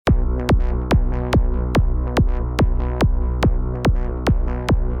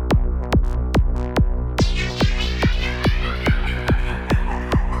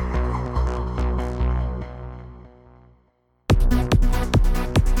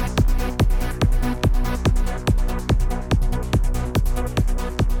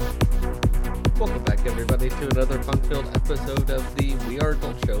another fun-filled episode of the We Are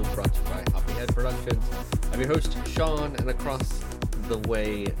Adult Show brought to you by Hoppyhead Productions. I'm your host, Sean, and across the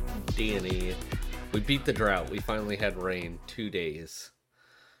way, Danny. We beat the drought. We finally had rain 2 days.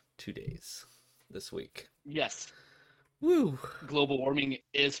 2 days this week. Yes. Woo! Global warming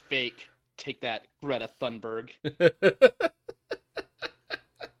is fake. Take that, Greta Thunberg.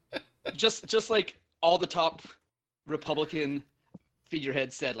 just like all the top Republican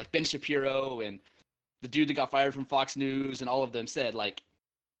figureheads said, like Ben Shapiro and the dude that got fired from Fox News, and all of them said, like,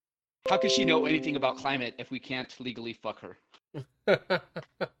 how could she know anything about climate if we can't legally fuck her?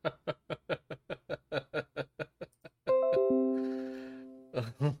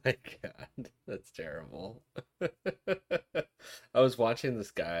 Oh my god, that's terrible. I was watching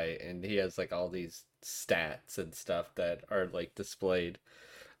this guy and he has like all these stats and stuff that are like displayed.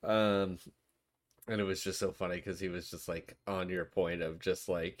 And it was just so funny because he was just like on your point of just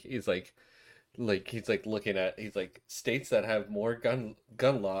like he's like looking at states that have more gun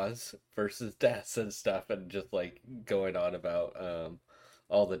laws versus deaths and stuff, and just like going on about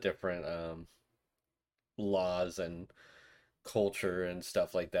all the different laws and culture and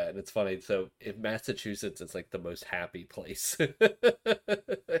stuff like that. And it's funny, so in Massachusetts it's like the most happy place in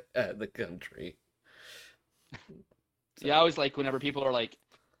the country. So. Yeah, I always like whenever people are like,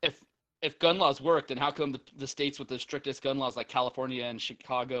 if gun laws work, then how come the states with the strictest gun laws like California and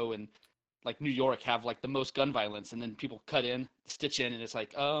Chicago and like New York have like the most gun violence? And then people stitch in, and it's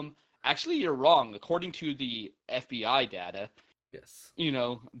like, actually you're wrong. According to the FBI data, yes,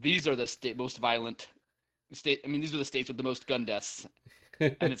 these are the most violent these are the states with the most gun deaths.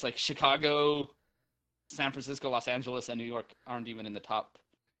 And it's like Chicago, San Francisco, Los Angeles, and New York aren't even in the top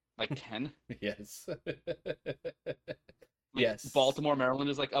like 10. Yes. Yes. Baltimore, Maryland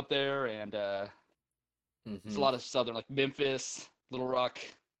is like up there, and there's a lot of southern, like Memphis, Little Rock.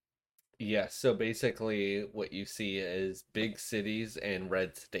 Yeah, so basically what you see is big cities and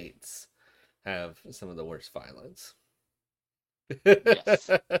red states have some of the worst violence.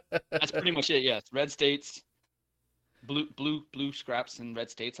 Yes. That's pretty much it, yes. Red states, blue scraps in red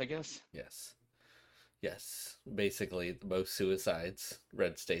states, I guess. Yes. Yes. Basically the most suicides,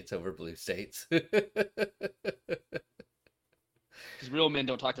 red states over blue states. Because real men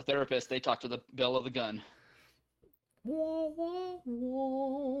don't talk to therapists, they talk to the bell of the gun. Whoa, whoa,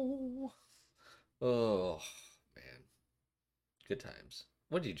 whoa. Oh, man. Good times.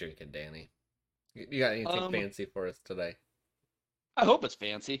 What are you drinking, Danny? You got anything fancy for us today? I hope it's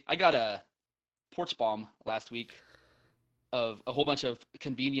fancy. I got a porch bomb last week of a whole bunch of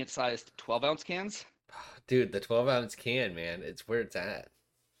convenient-sized 12-ounce cans. Dude, the 12-ounce can, man, it's where it's at.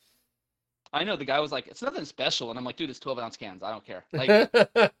 I know, the guy was like, it's nothing special. And I'm like, dude, it's 12-ounce cans. I don't care.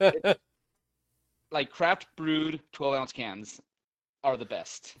 Like craft brewed 12-ounce cans are the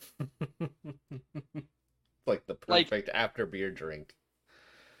best. Like the perfect after beer drink.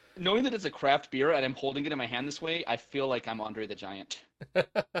 Knowing that it's a craft beer and I'm holding it in my hand this way, I feel like I'm Andre the Giant.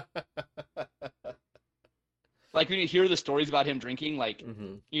 Like when you hear the stories about him drinking,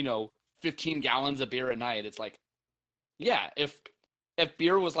 15 gallons of beer a night, it's like, yeah, if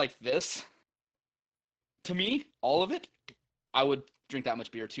beer was like this, to me, all of it, I would drink that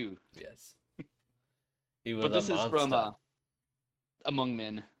much beer too. Yes. But this is from Among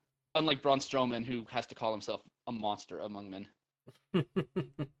Men. Unlike Braun Strowman, who has to call himself a monster among men.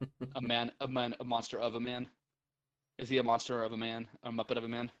 A monster of a man. Is he a monster of a man? A Muppet of a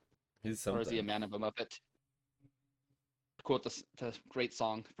man? He's something. Or is he a man of a Muppet? Quote the great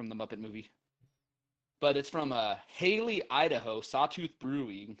song from the Muppet movie. But it's from Haley, Idaho, Sawtooth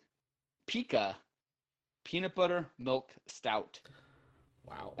Brewing. Pika Peanut Butter Milk Stout.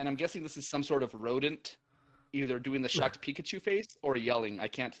 Wow. And I'm guessing this is some sort of rodent, either doing the shocked Pikachu face or yelling. I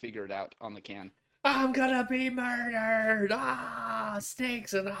can't figure it out on the can. I'm gonna be murdered! Ah,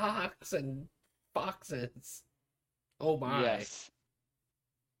 snakes and hawks and foxes. Oh my. Yes.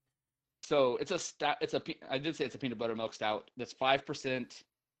 So it's I did say it's a peanut butter milk stout. That's 5%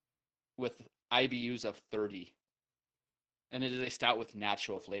 with IBUs of 30. And it is a stout with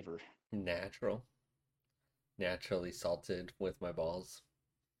natural flavor. Natural. Naturally salted with my balls.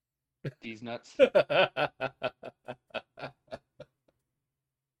 These nuts.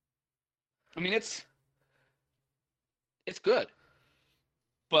 I mean, it's good,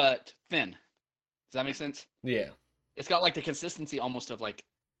 but thin. Does that make sense? Yeah. It's got like the consistency almost of like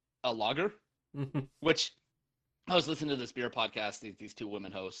a lager, which I was listening to this beer podcast, these two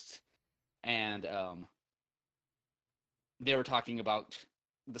women hosts, and they were talking about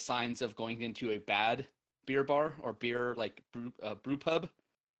the signs of going into a bad beer bar or beer like brew pub.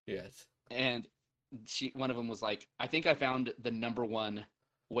 Yes. And one of them was like, I think I found the number one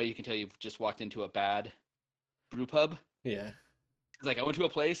way you can tell you've just walked into a bad brew pub. Yeah. Like I went to a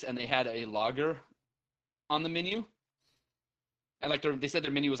place and they had a lager on the menu, and like they said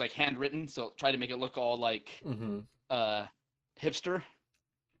their menu was like handwritten, so try to make it look all like Mm-hmm. uh hipster.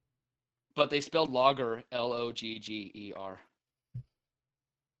 But they spelled lager Logger.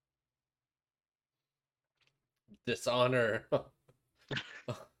 Dishonor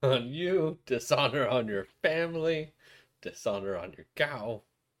on you, dishonor on your family, dishonor on your cow.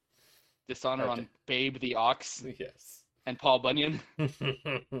 Dishonor How on Babe the Ox yes. and Paul Bunyan.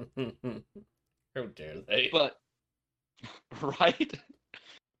 How dare they? But right,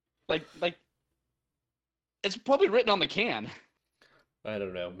 like it's probably written on the can. I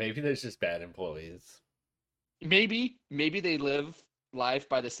don't know. Maybe there's just bad employees. Maybe they live life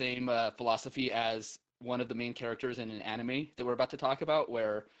by the same philosophy as one of the main characters in an anime that we're about to talk about,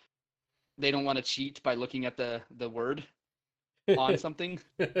 where they don't want to cheat by looking at the word on something,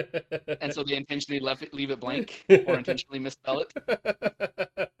 and so they intentionally leave it blank or intentionally misspell it.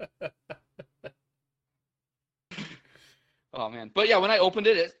 Oh man! But yeah, when I opened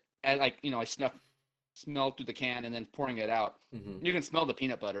it, and like I smelled through the can and then pouring it out. Mhm. You can smell the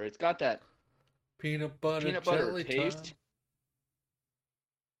peanut butter. It's got that Peanut butter peanut butter jelly taste. time.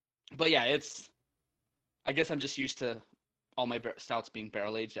 But yeah, I guess I'm just used to all my stouts being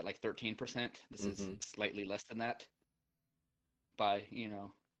barrel aged at like 13%. This is Mm-hmm. slightly less than that by,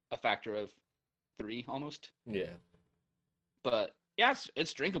 a factor of 3 almost. Yeah. But yeah,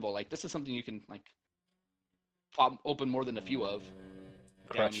 it's drinkable. Like this is something you can like pop open more than a few of,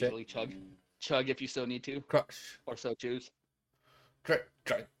 down Crush it. easily, chug if you so need to, Crush. or so choose. Drink,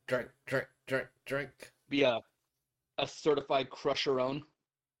 drink, drink, drink, drink, drink. Be a certified crusher-own,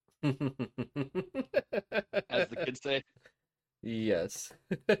 as the kids say. Yes.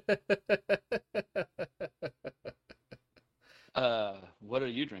 What are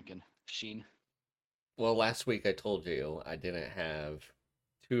you drinking, Sheen? Well, last week I told you I didn't have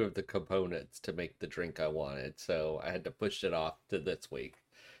two of the components to make the drink I wanted, so I had to push it off to this week.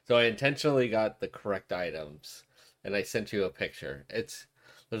 So I intentionally got the correct items, and I sent you a picture.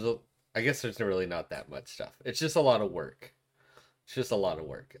 There's a I guess there's really not that much stuff. It's just a lot of work. It's just a lot of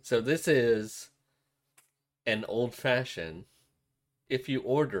work. So this is an old fashioned. If you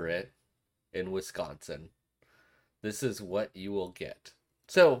order it in Wisconsin, this is what you will get.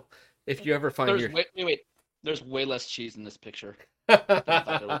 So if you ever find There's your wait. There's way less cheese in this picture than I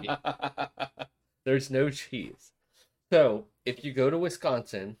thought there would be. there's no cheese. So if you go to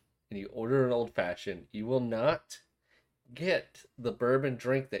Wisconsin and you order an old fashioned, you will not get the bourbon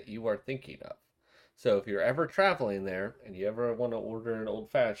drink that you are thinking of. So if you're ever traveling there and you ever want to order an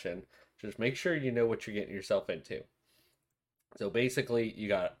old fashioned, just make sure you know what you're getting yourself into. So basically, you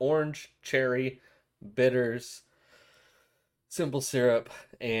got orange, cherry, bitters, simple syrup,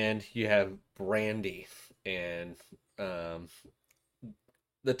 and you have brandy. And um,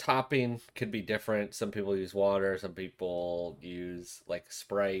 the topping could be different. Some people use water, some people use like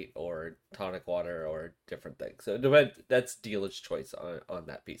Sprite or tonic water or different things. So that's dealer's choice on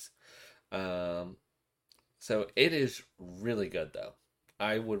that piece. Um, so it is really good though.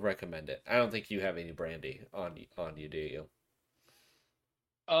 I would recommend it. I don't think you have any brandy on you, do you?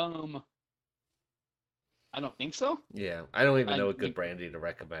 Um, I don't think so. Yeah, I don't even I know a good like brandy to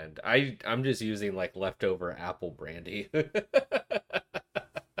recommend. I'm just using like leftover apple brandy.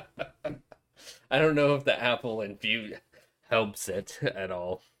 I don't know if the apple infused helps it at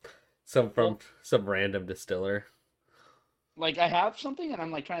all. Some from well, some random distiller. like I have something and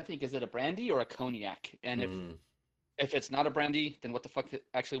I'm like trying to think, is it a brandy or a cognac? And Mm, if it's not a brandy, then what the fuck?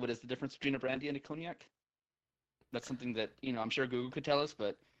 Actually, what is the difference between a brandy and a cognac? That's something that I'm sure Google could tell us,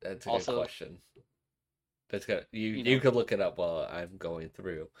 but that's a good also, question. That's good. You you you know, could look it up while I'm going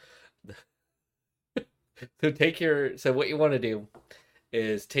through. So what you want to do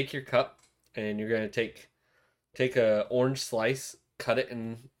is take your cup and you're gonna take a orange slice, cut it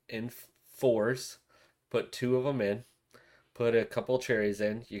in fours, put two of them in, put a couple cherries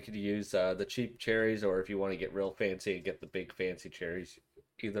in. You could use the cheap cherries, or if you want to get real fancy and get the big fancy cherries,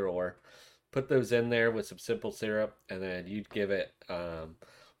 either or. Put those in there with some simple syrup, and then you'd give it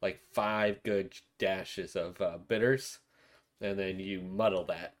like five good dashes of bitters, and then you muddle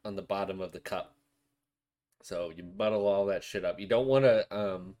that on the bottom of the cup. So you muddle all that shit up. You don't want to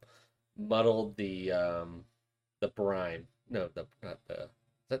muddle the brine. No, the not the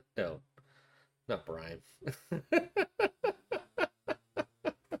that no, not brine.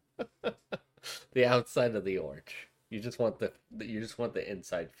 The outside of the orange. You just want the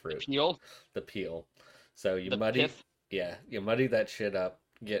inside the fruit, peel, the peel. So the pith. you muddy that shit up,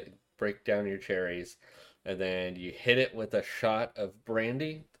 break down your cherries, and then you hit it with a shot of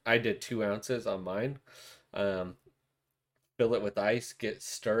brandy. I did 2 ounces on mine. Um, Fill it with ice,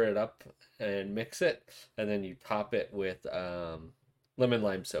 stir it up and mix it, and then you top it with lemon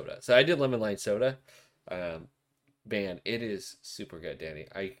lime soda. So I did lemon lime soda. Um, Man, it is super good, Danny.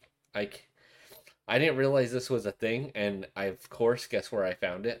 I I didn't realize this was a thing, and I of course guess where I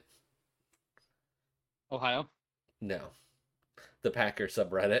found it. Ohio. No, the Packer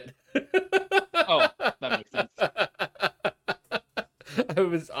subreddit. Oh, that makes sense. I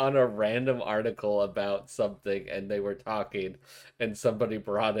was on a random article about something and they were talking and somebody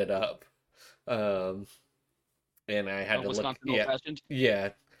brought it up. Um, and I had Oh, to look, Wisconsin old fashioned. yeah,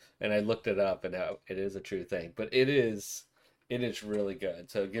 and I looked it up and it is a true thing, but it is really good.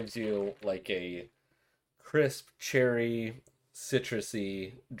 So it gives you like a crisp cherry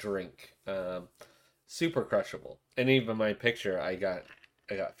citrusy drink. Super crushable. And even my picture, I got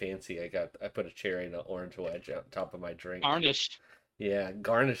fancy. I put a cherry and an orange wedge on top of my drink. Garnished. Yeah,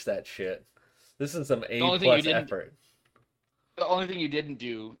 garnish that shit. This is some The A only thing you plus didn't effort. the only thing you didn't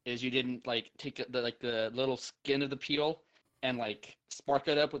do is you didn't like take the little skin of the peel and like spark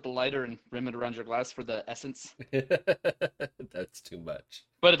it up with the lighter and rim it around your glass for the essence. That's too much.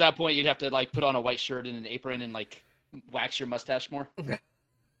 But at that point, you'd have to like put on a white shirt and an apron and like wax your mustache more.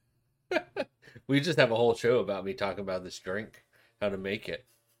 We just have a whole show about me talking about this drink, how to make it.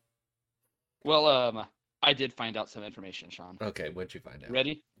 Well, I did find out some information, Sean. Okay, what'd you find out?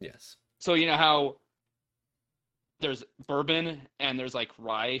 Ready? Yes. So you know how there's bourbon and there's like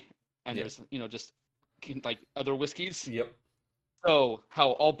rye and Yeah. there's just like other whiskeys. Yep. So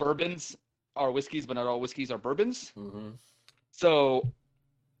how all bourbons are whiskeys, but not all whiskeys are bourbons. Mm-hmm. So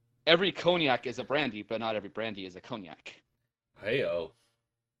every cognac is a brandy, but not every brandy is a cognac. Hey-oh.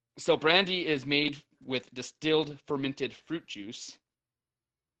 So brandy is made with distilled fermented fruit juice,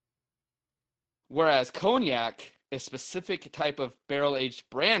 whereas cognac is a specific type of barrel-aged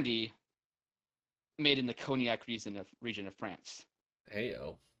brandy made in the Cognac region of France.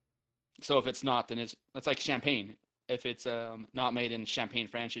 Hey-oh. So if it's not, then it's like champagne. If it's not made in Champagne,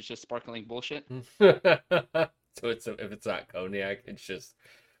 France, it's just sparkling bullshit. So if it's not cognac, it's just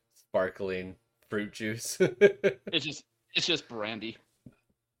sparkling fruit juice. It's just brandy.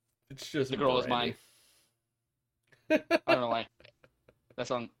 It's just The girl is brandy. mine. I don't know why.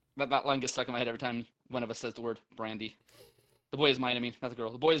 That line gets stuck in my head every time one of us says the word brandy. The boy is mine. I mean, not the girl.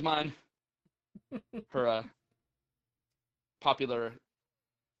 The boy is mine. Her popular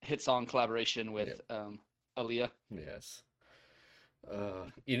hit song collaboration with Aaliyah. Yes.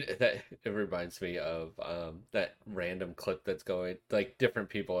 That it reminds me of that random clip that's going like different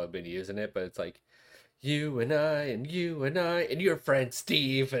people have been using it, but it's like you and I and you and I and your friend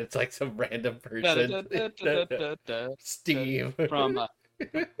Steve. And it's like some random person. Steve. From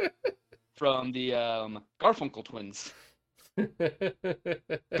the Garfunkel twins.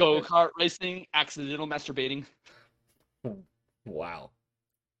 Go-kart racing, accidental masturbating. Wow.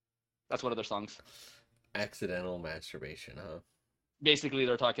 That's one of their songs. Accidental masturbation, huh? Basically,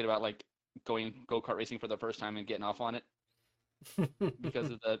 they're talking about like going go-kart racing for the first time and getting off on it because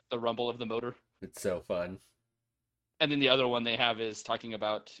of the rumble of the motor. It's so fun. And then the other one they have is talking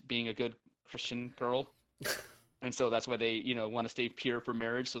about being a good Christian girl. And so that's why they, want to stay pure for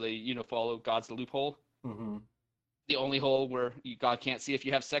marriage. So they, follow God's loophole. Mm-hmm. The only hole where God can't see if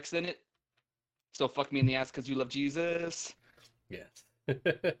you have sex in it. So fuck me in the ass because you love Jesus. Yes.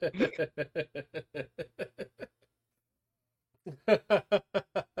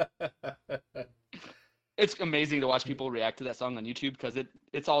 It's amazing to watch people react to that song on YouTube because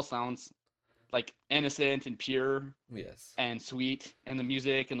it's all sounds like innocent and pure Yes. and sweet, and the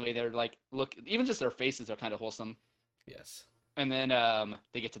music and the way they're like look, even just their faces are kind of wholesome. Yes. And then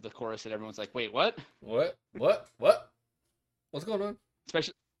they get to the chorus and everyone's like, "Wait, what?" What? What's going on?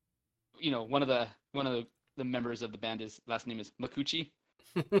 Especially, one of the members of the band is last name is Makuchi,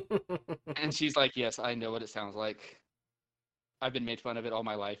 and she's like, "Yes, I know what it sounds like. I've been made fun of it all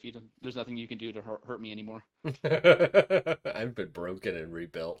my life. There's nothing you can do to hurt me anymore." I've been broken and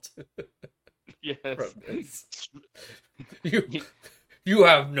rebuilt. Yes. From this. You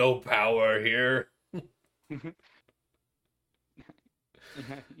have no power here.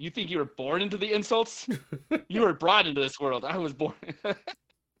 You think you were born into the insults? You were brought into this world. I was born.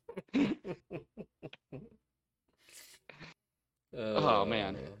 Oh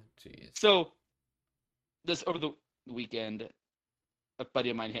man. Jeez. So this over the weekend, a buddy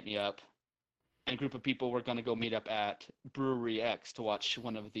of mine hit me up, and a group of people were going to go meet up at Brewery X to watch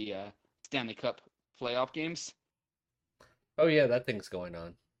one of the Stanley Cup playoff games. Oh yeah, that thing's going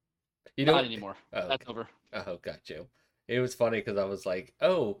on. Not anymore. Oh, That's over. Oh, got you. It was funny because I was like,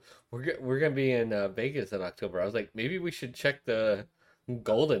 "Oh, we're gonna be in Vegas in October." I was like, maybe we should check the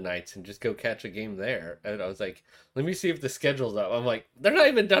Golden Knights and just go catch a game there. And I was like, let me see if the schedule's up. I'm like, they're not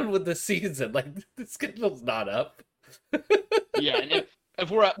even done with the season. Like the schedule's not up. Yeah, and if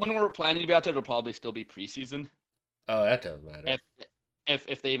when we're planning to be out there, it'll probably still be preseason. Oh, that doesn't matter.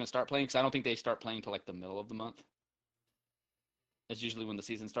 If they even start playing, because I don't think they start playing till like the middle of the month. That's usually when the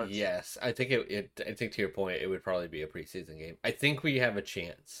season starts. Yes, I think I think to your point, it would probably be a preseason game. I think we have a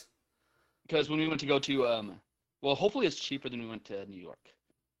chance. Because when we went to go to well, hopefully it's cheaper than we went to New York.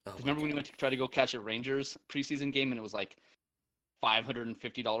 Oh Because remember when we went to try to go catch a Rangers preseason game and it was like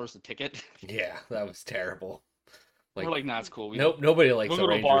 $550 a ticket? Yeah, that was terrible. We're like, nah, it's cool. Nope, nobody likes we'll the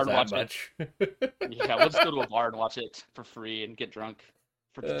go to a bar Rangers and that watch much. Yeah, we'll just go to a bar and watch it for free and get drunk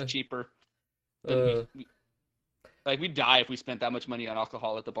for cheaper. Like we'd die if we spent that much money on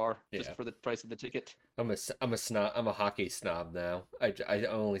alcohol at the bar just for the price of the ticket. I'm a snob. I'm a hockey snob now. I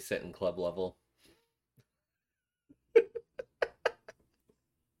only sit in club level.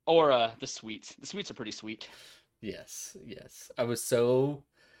 Or the suites. The suites are pretty sweet. Yes, yes. I was so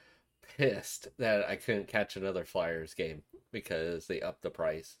pissed that I couldn't catch another Flyers game because they upped the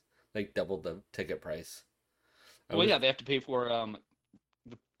price. Like doubled the ticket price. Yeah, they have to pay for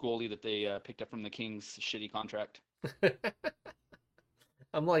the goalie that they picked up from the Kings' shitty contract.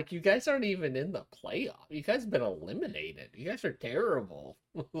 I'm like, you guys aren't even in the playoff. You guys have been eliminated. You guys are terrible.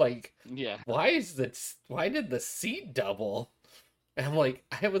 Like, yeah. Why did the seat double? And I'm like,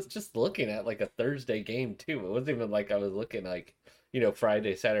 I was just looking at like a Thursday game too. It wasn't even like I was looking like,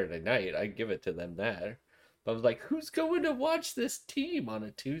 Friday, Saturday night. I give it to them that. But I was like, who's going to watch this team on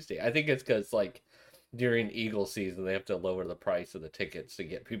a Tuesday? I think it's because like during Eagle season they have to lower the price of the tickets to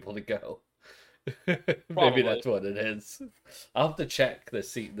get people to go. Maybe that's what it is. I'll have to check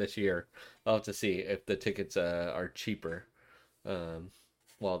this year. I'll have to see if the tickets are cheaper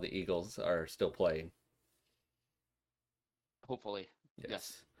while the Eagles are still playing. Hopefully.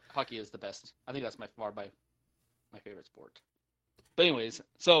 Yes. Hockey is the best. I think that's my favorite sport. But anyways,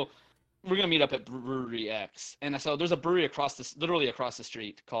 so we're gonna meet up at Brewery X, and so there's a brewery literally across the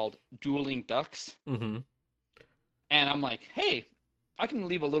street called Dueling Ducks. Mm-hmm. And I'm like, hey, I can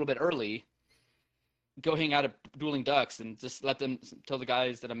leave a little bit early, go hang out at Dueling Ducks, and just tell the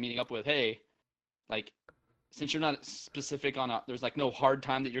guys that I'm meeting up with, hey, like, since you're not specific on there's like no hard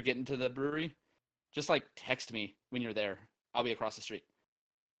time that you're getting to the brewery, just like text me when you're there. I'll be across the street.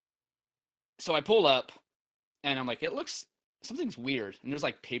 So I pull up, and I'm like, something's weird. And there's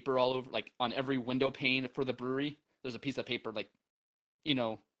like paper all over, like on every window pane for the brewery. There's a piece of paper, like,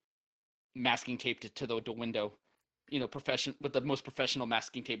 masking tape to the window, with the most professional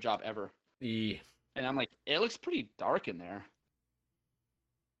masking tape job ever. Yeah. And I'm like, it looks pretty dark in there.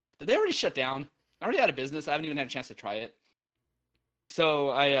 Did they already shut down? I already out of business. I haven't even had a chance to try it.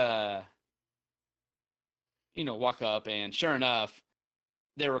 So I, walk up, and sure enough,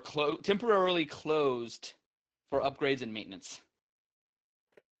 they were temporarily closed for upgrades and maintenance.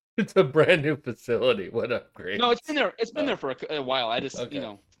 It's a brand new facility. What upgrades? No, it's been there. It's been there for a while. I just,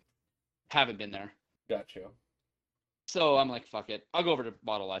 haven't been there. Gotcha. So I'm like, fuck it. I'll go over to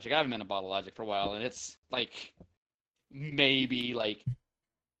Bottle Logic. I haven't been to Bottle Logic for a while, and it's like maybe like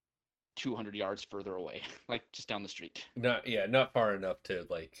 200 yards further away, like just down the street. Not far enough to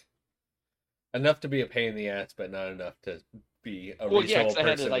enough to be a pain in the ass, but not enough to be a reasonable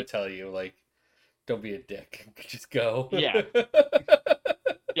person to tell you like, don't be a dick, just go. Yeah.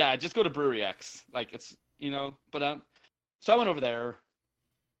 Yeah, just go to Brewery X. Like it's but so I went over there.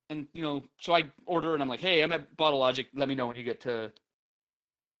 And, so I order, and I'm like, hey, I'm at Bottle Logic. Let me know when you get to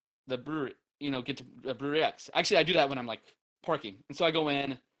the brewery, get to Brewery X. Actually, I do that when I'm, like, parking. And so I go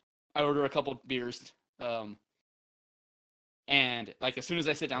in, I order a couple beers. And, like, as soon as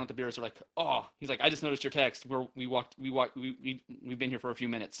I sit down with the beers, they're like, oh, he's like, I just noticed your text. We've been here for a few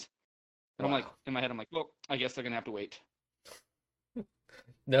minutes. And I'm like, in my head, I'm like, well, I guess they're going to have to wait.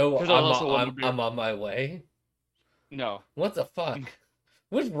 No, I'm on my way. No. What the fuck?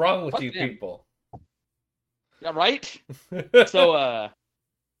 What's wrong with you people? Yeah, right? So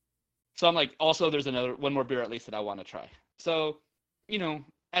I'm like, also there's one more beer at least that I want to try. So,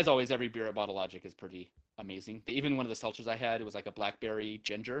 as always, every beer at Bottle Logic is pretty amazing. Even one of the seltzers I had, it was like a blackberry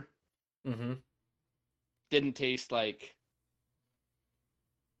ginger. Mm-hmm. Didn't taste like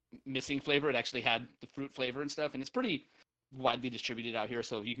missing flavor. It actually had the fruit flavor and stuff, and it's pretty widely distributed out here,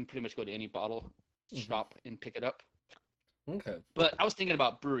 so you can pretty much go to any bottle shop and pick it up. Okay. But I was thinking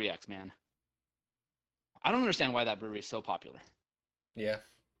about Brewery X, man. I don't understand why that brewery is so popular. Yeah.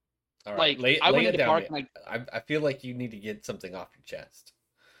 All right. Like, I went into park, like, I feel like you need to get something off your chest.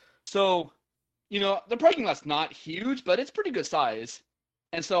 So, the parking lot's not huge, but it's pretty good size.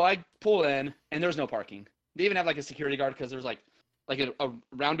 And so I pull in, and there's no parking. They even have like a security guard because there's like like a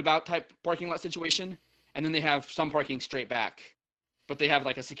roundabout type parking lot situation, and then they have some parking straight back, but they have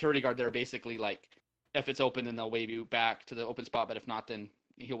like a security guard there basically like if it's open then they'll wave you back to the open spot, but if not then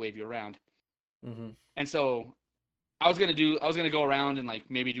he'll wave you around. Mm-hmm. And so I was gonna go around and like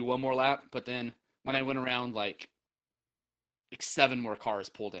maybe do one more lap, but then when I went around like 7 more cars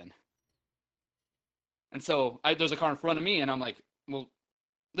pulled in. And so there's a car in front of me and I'm like, well,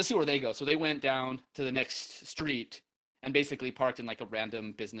 let's see where they go. So they went down to the next street and basically parked in like a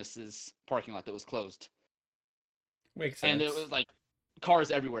random business's parking lot that was closed. Makes And it sense. was like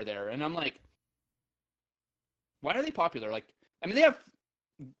cars everywhere there. And I'm like, why are they popular? Like, I mean, they have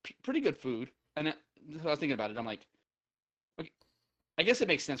pretty good food. And I was thinking about it. I'm like, okay, I guess it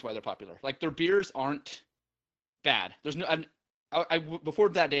makes sense why they're popular. Like, their beers aren't bad. There's no, before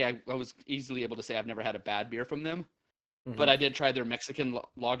that day, I was easily able to say I've never had a bad beer from them. But Mm-hmm. I did try their Mexican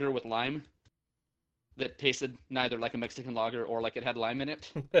lager with lime that tasted neither like a Mexican lager or like it had lime in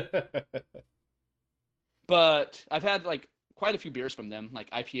it. But I've had like quite a few beers from them, like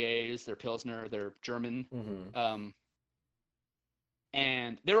IPAs, their Pilsner, their German, Mm-hmm. um,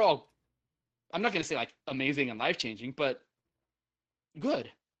 and they're all. I'm not gonna say like amazing and life changing, but good.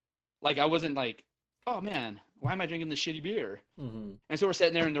 Like I wasn't like, oh man, why am I drinking this shitty beer? Mm-hmm. And so we're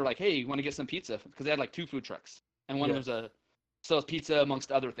sitting there, and they're like, hey, you want to get some pizza? Because they had like 2 food trucks, and one of Yeah. them was a sells pizza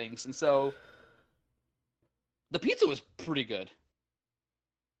amongst other things, and so the pizza was pretty good.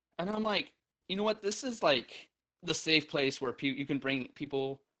 And I'm like, you know what? This is like the safe place where you can bring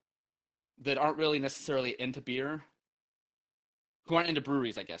people that aren't really necessarily into beer, who aren't into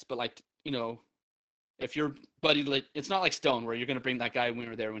breweries, I guess. But like, if your buddy, like, it's not like Stone where you're gonna bring that guy when we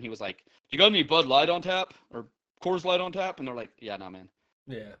were there when he was like, "You got any Bud Light on tap or Coors Light on tap?" And they're like, "Yeah, nah, man,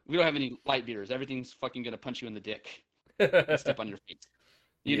 Yeah. we don't have any light beers. Everything's fucking gonna punch you in the dick and step on your feet."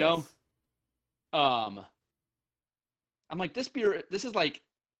 You know? Yes. Um, I'm like, this beer, this is like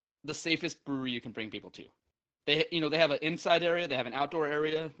the safest brewery you can bring people to. They have an inside area, they have an outdoor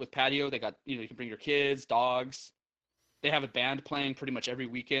area with patio. They got, you can bring your kids, dogs. They have a band playing pretty much every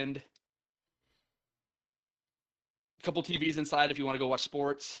weekend. A couple TVs inside if you want to go watch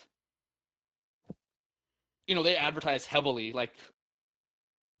sports. They advertise heavily like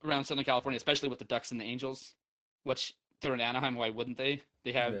around Southern California, especially with the Ducks and the Angels, which they're in Anaheim, why wouldn't they?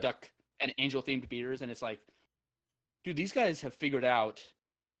 They have Yeah. duck and angel themed beers, and it's like, dude, these guys have figured out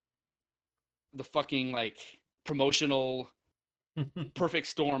the fucking like promotional perfect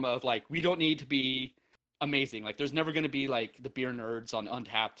storm of like we don't need to be amazing. Like there's never going to be like the beer nerds on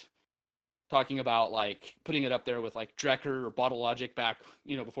Untapped talking about like putting it up there with like Drecker or Bottle Logic back,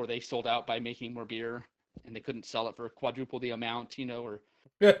 before they sold out by making more beer and they couldn't sell it for quadruple the amount, or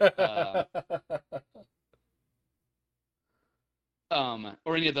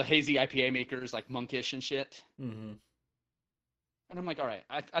any of the hazy IPA makers like Monkish and shit. Mm-hmm. And I'm like, all right,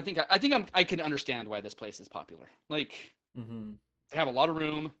 I can understand why this place is popular. Like Mm-hmm. they have a lot of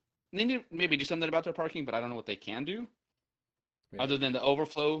room. They need to maybe do something about their parking, but I don't know what they can do Yeah. other than the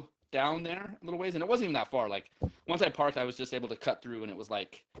overflow down there a little ways. And it wasn't even that far. Like once I parked, I was just able to cut through, and it was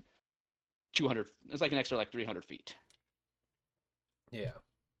like 200. It was like an extra like 300 feet. Yeah.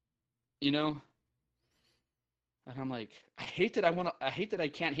 You know. And I'm like, I hate that I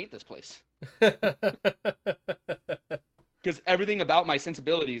can't hate this place because everything about my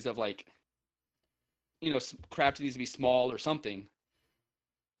sensibilities of like, craft needs to be small or something.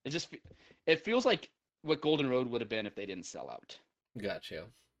 It just, it feels like what Golden Road would have been if they didn't sell out. Gotcha.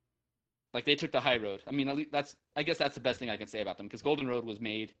 Like they took the high road. I mean, at least I guess that's the best thing I can say about them because Golden Road was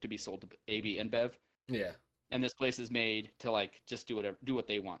made to be sold to AB and Bev, Yeah. and this place is made to like just do what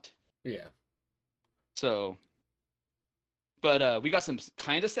they want. Yeah. So, but we got some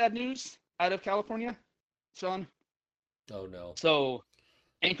kind of sad news out of California, Sean. Oh no. So,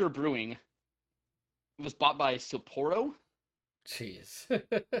 Anchor Brewing was bought by Sapporo Jeez.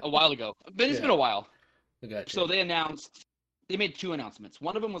 a while ago, but it's been Yeah. a while. I gotcha. So they made 2 announcements.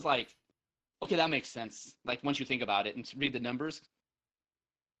 One of them was like, okay, that makes sense. Like once you think about it and read the numbers,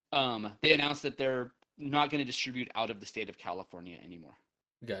 they announced that they're not going to distribute out of the state of California anymore.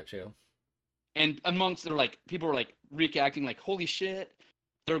 Gotcha. And amongst they're like people were like reacting like, holy shit,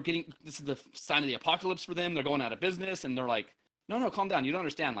 this is the sign of the apocalypse for them. They're going out of business, and they're like, no, calm down. You don't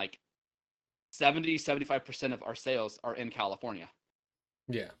understand. Like 75% of our sales are in California.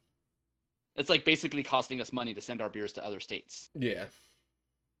 Yeah. It's like basically costing us money to send our beers to other states. Yeah.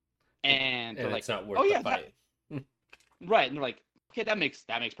 And they're And like, it's not oh worth the yeah, fight. right. And they're like, okay, that makes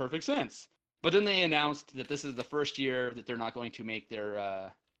perfect sense. But then they announced that this is the first year that they're not going to make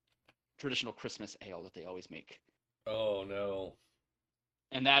their traditional Christmas ale that they always make. Oh no.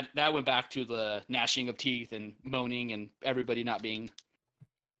 And that went back to the gnashing of teeth and moaning and everybody not being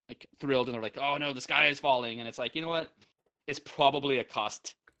like thrilled, and they're like, "Oh no, the sky is falling," and it's like, you know what? It's probably a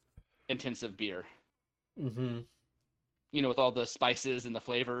cost intensive beer. Mm-hmm. You know, with all the spices and the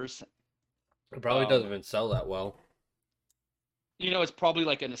flavors. It probably doesn't Um, even sell that well. you know, it's probably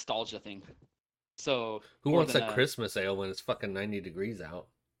like a nostalgia thing. So Who more wants than a a Christmas ale when it's fucking 90 degrees out?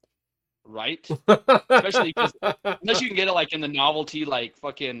 right, especially because unless you can get it like in the novelty like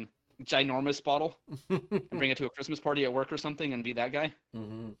fucking ginormous bottle and bring it to a Christmas party at work or something and be that guy.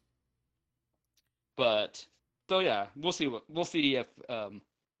 Mm-hmm. But so yeah, we'll see if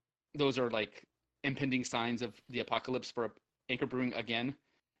those are like impending signs of the apocalypse for Anchor Brewing again,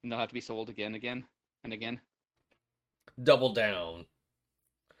 and they'll have to be sold again, and again. Double down.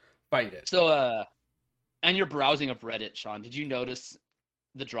 Fight it. So and your browsing of Reddit, Sean, did you notice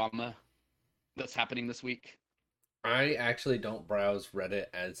the drama that's happening this week? I actually don't browse Reddit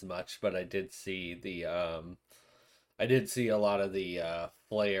as much, but I did see a lot of the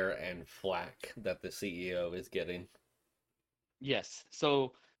flair and flack that the CEO is getting. Yes.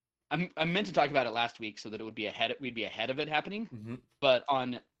 So I meant to talk about it last week so that we'd be ahead of it happening. Mm-hmm. But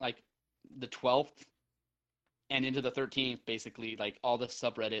on like the 12th and into the 13th, basically like all the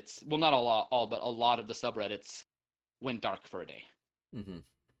subreddits, well not all but a lot of the subreddits went dark for a day Mm-hmm.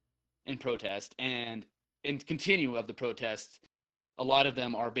 in protest, and in continue of the protests, a lot of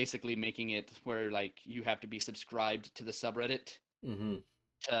them are basically making it where like you have to be subscribed to the subreddit Mm-hmm.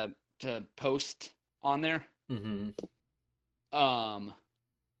 to post on there. Mm-hmm. Um,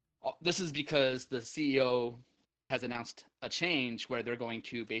 this is because the CEO has announced a change where they're going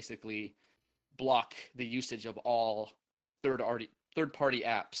to basically block the usage of all third party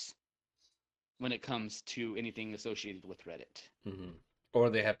apps when it comes to anything associated with Reddit. Mm-hmm. Or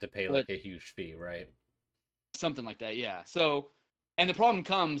they have to pay But like a huge fee, right? something like that, yeah. So, and the problem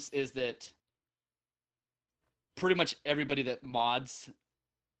comes is that pretty much everybody that mods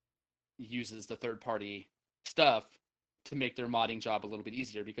uses the third party stuff to make their modding job a little bit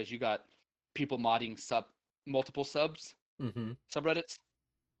easier, because you got people modding multiple Mm-hmm. subreddits,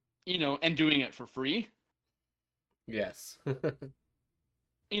 you know, and doing it for free. Yes.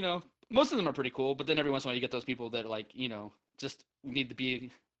 You know, most of them are pretty cool, but then every once in a while you get those people that like, you know, just need to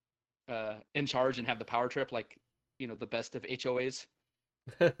be in charge and have the power trip, like, you know, the best of HOAs.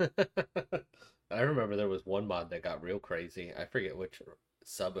 I remember there was one mod that got real crazy. I forget which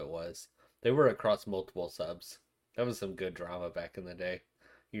sub it was. They were across multiple subs. That was some good drama back in the day,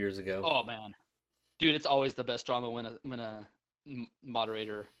 years ago. Oh man, dude, it's always the best drama when a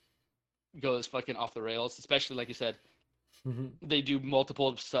moderator goes fucking off the rails, especially like you said, Mm-hmm. they do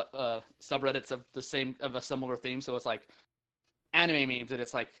multiple subreddits of a similar theme. So it's like anime memes, and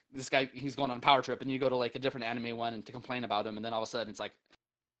it's like this guy he's going on a power trip, and you go to like a different anime one and to complain about him, and then all of a sudden it's like,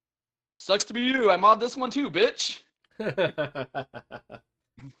 sucks to be you. I mod this one too, bitch.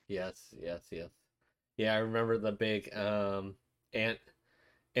 Yes, yes, yes. Yeah, I remember the big an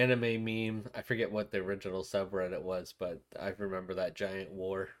anime meme. I forget what the original subreddit was, but I remember that giant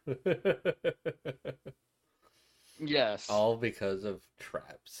war. Yes. All because of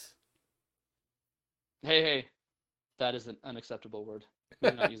traps. Hey, that is an unacceptable word. We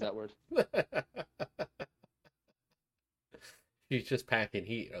do not use that word. She's just packing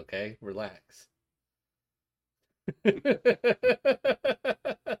heat, okay? Relax.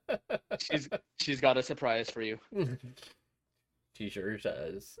 She's she's got a surprise for you. She sure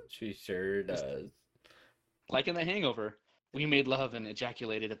does. She sure Just does. like in The Hangover, we made love and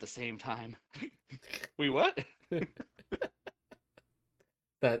ejaculated at the same time. We what?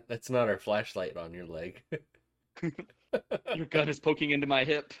 That's not our flashlight on your leg. Your gun is poking into my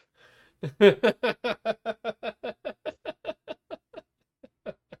hip.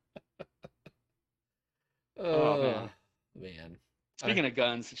 Oh Oh man. man. I Speaking of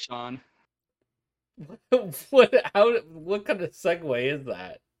guns, Sean, what kind of segue is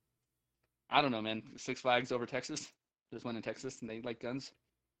that? I don't know, man. Six Flags over Texas. There's one in Texas, and they like guns.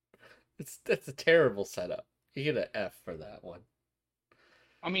 That's a terrible setup. You get an F for that one.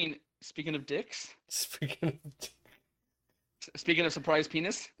 I mean, speaking of dicks, Speaking speaking of surprise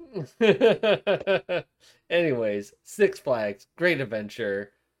penis, of anyways, Six Flags, Great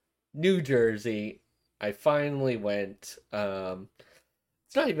Adventure, New Jersey. I finally went.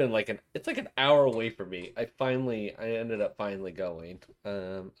 It's not even like it's like an hour away from me. I ended up finally going.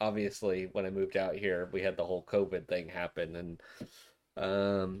 Obviously when I moved out here, we had the whole COVID thing happen, and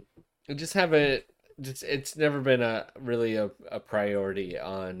I just haven't just it's never been a priority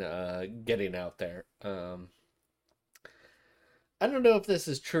on getting out there. I don't know if this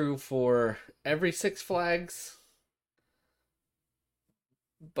is true for every Six Flags,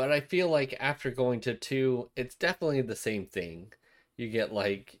 but I feel like after going to two, it's definitely the same thing. You get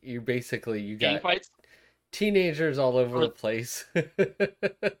like you Gang got fights, teenagers all over or the place.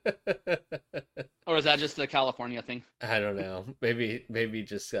 or is that just a California thing? I don't know. Maybe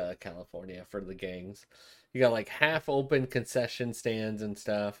just California for the gangs. You got like half open concession stands and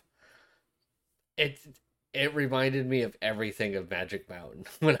stuff. It it reminded me of everything of Magic Mountain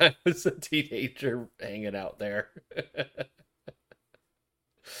when I was a teenager hanging out there.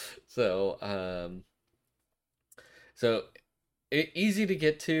 So so easy to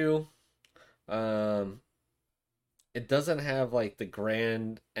get to. Um, it doesn't have like the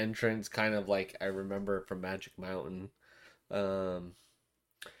grand entrance kind of like I remember from Magic Mountain. Um,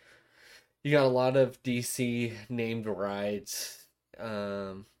 you got a lot of DC named rides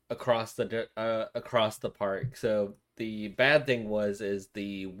across the park. So the bad thing is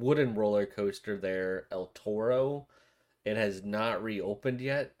the wooden roller coaster there, El Toro. It has not reopened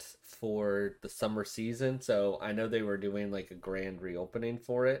yet for the summer season. So I know they were doing like a grand reopening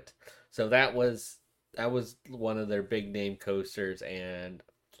for it. So that was one of their big name coasters, and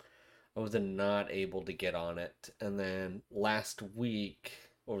I was not able to get on it. And then last week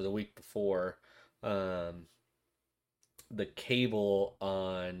or the week before, um, the cable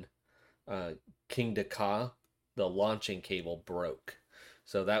on uh, King Ka, the launching cable broke.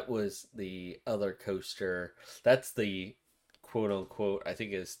 So that was the other coaster. That's the quote unquote, I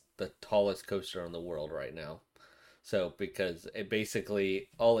think is the tallest coaster in the world right now. So because it basically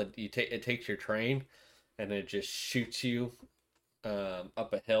it takes your train and it just shoots you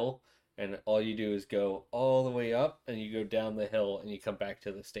up a hill, and all you do is go all the way up and you go down the hill and you come back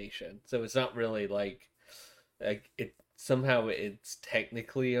to the station. So it's not really like it somehow it's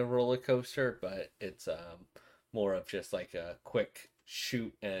technically a roller coaster, but it's more of just like a quick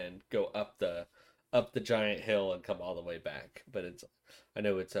shoot and go up the giant hill and come all the way back. But I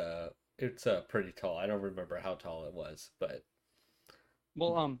know it's pretty tall. I don't remember how tall it was, but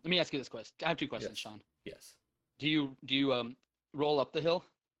Well, let me ask you this question. I have two questions, yes, Sean. yes. Do you roll up the hill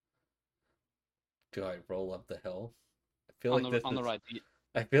Do I roll up the hill? I feel like this on the is ride?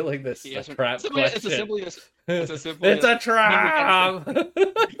 I feel like this is a Yes or trap it's a question. simply yes. It's a simply It's yes. a No, the answer. trap.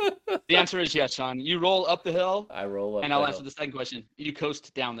 The answer is yes, Sean. You roll up the hill, I roll up and the I'll answer hill. the second question. You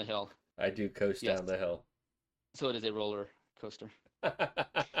coast down the hill. I do coast Yes. down the hill. So it is a roller coaster.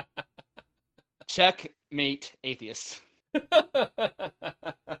 Checkmate, atheist.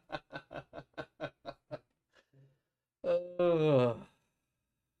 Oh,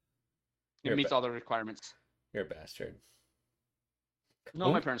 It you're a meets all the requirements. you're a bastard. No,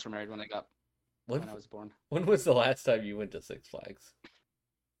 my When parents were married when when I was born. when was the last time you went to Six Flags?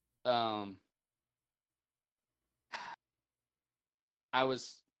 Um, I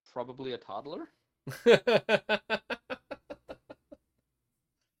was probably a toddler.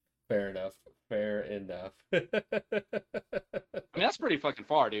 Fair enough. Fair enough. I mean, that's pretty fucking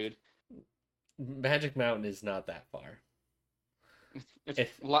far, dude. Magic Mountain is not that far. It's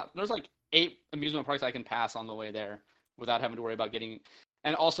It, a lot. There's like 8 amusement parks I can pass on the way there without having to worry about getting.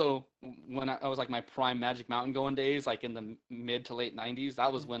 And also, when I was like my prime Magic Mountain going days, like in the mid to late '90s,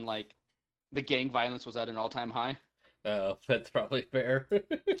 that was when like the gang violence was at an all-time high. oh, that's probably fair.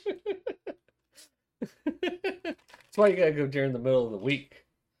 That's why you gotta go during the middle of the week,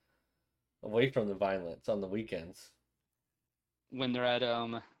 away from the violence on the weekends. When they're at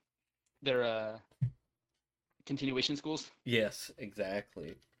their continuation schools. Yes,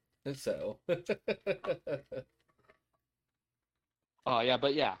 exactly. So, Oh yeah,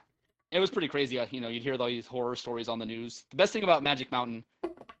 but yeah, it was pretty crazy. You'd hear all these horror stories on the news. The best thing about Magic Mountain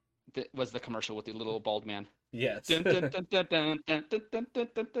was the commercial with the little bald man. yes. Dun, dun, dun, dun, dun, dun, dun, dun, dun,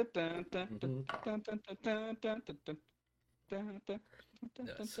 dun, dun, dun, dun, Mhm. dun, dun, dun, dun, dun, dun, dun, dun, dun, dun,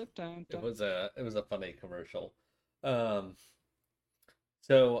 Yes. dun, dun, It dun. was a funny commercial. Um,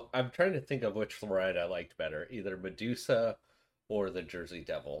 so I'm trying to think of which ride I liked better, either Medusa or the Jersey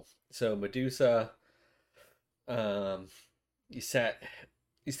Devil. So Medusa, um, you sat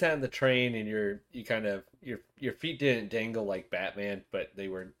you sat in the train and you kind of your feet didn't dangle like Batman, but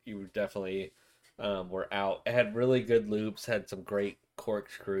you were definitely were out. It had really good loops, had some great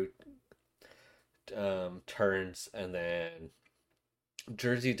corkscrew turns, and then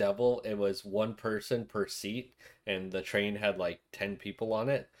Jersey Devil, it was one person per seat, and the train had like 10 people on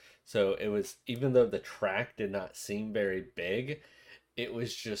it. So it was, even though the track did not seem very big, it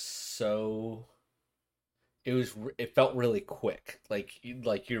was just so it felt really quick.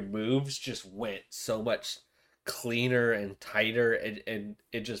 Like your moves just went so much cleaner and tighter, and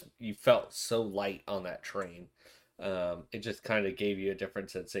it just you felt so light on that train. It just kind of gave you a different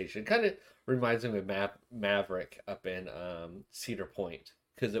sensation. Kind of reminds me of Maverick up in Cedar Point,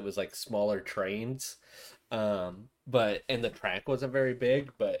 because it was like smaller trains. But and the track wasn't very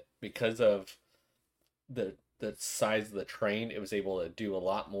big, but because of the size of the train, it was able to do a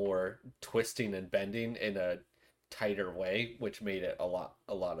lot more twisting and bending in a tighter way, which made it a lot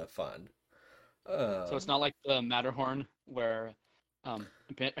of fun. So it's Um, not like the Matterhorn where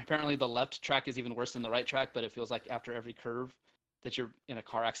apparently the left track is even worse than the right track, but it feels like after every curve that you're in a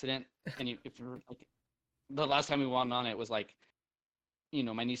car accident. And if you're like the last time we went on it was like,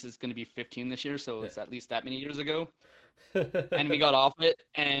 my niece is going to be 15 this year, so it's at least that many years ago. And we got off it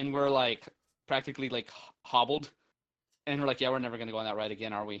and we're like practically like hobbled. And we're like, yeah, we're never going to go on that ride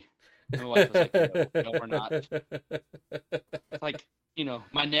again, are we? And my wife was like, no, no, we're not. It's like,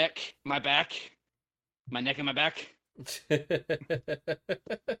 my neck, my back, my neck and my back.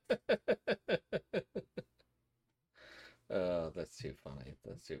 Oh, that's too funny.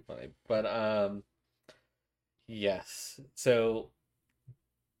 That's too funny. But yes. So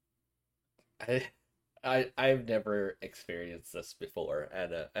I I've never experienced this before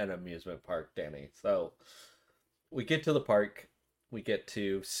at an amusement park, Danny. So we get to the park, we get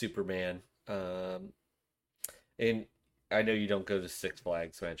to Superman, and I know you don't go to Six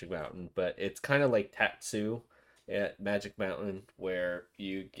Flags Magic Mountain, but it's kind of like Tatsu at Magic Mountain, where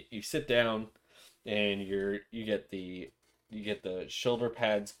you sit down and you get the shoulder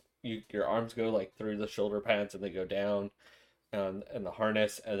pads. Your arms go like through the shoulder pads and they go down and the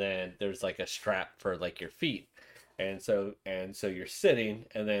harness, and then there's like a strap for like your feet, and so you're sitting,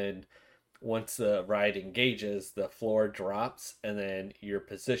 and then once the ride engages, the floor drops, and then your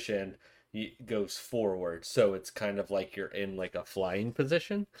position goes forward. So it's kind of like you're in like a flying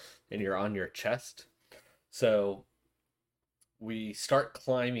position, and you're on your chest. So we start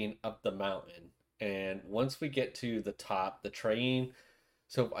climbing up the mountain, and once we get to the top, the train.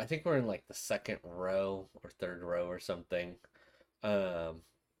 So I think we're in like the second row or third row or something. Um,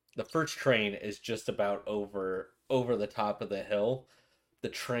 the first train is just about over the top of the hill. The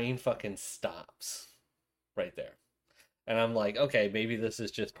train fucking stops right there. And I'm like, okay, maybe this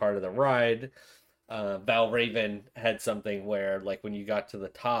is just part of the ride. Val Raven had something where, like, when you got to the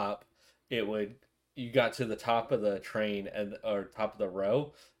top, it would you got to the top of the train and or top of the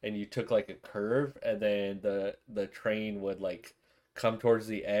row, and you took like a curve, and then the train would like come towards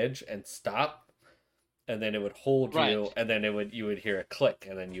the edge and stop, and then it would hold Right. you, and then you would hear a click,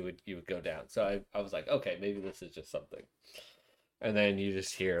 and then you would go down. So I was like, okay, maybe this is just something. And then you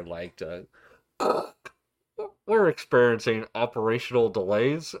just hear like we're experiencing operational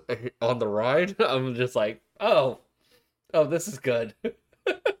delays on the ride. I'm just like, oh, this is good.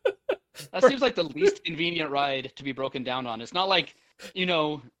 That seems like the least convenient ride to be broken down on. It's not like, you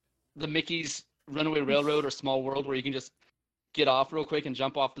know, the Mickey's Runaway Railroad or Small World where you can just get off real quick and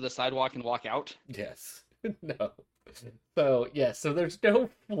jump off to the sidewalk and walk out. Yes. No. So yeah, so there's no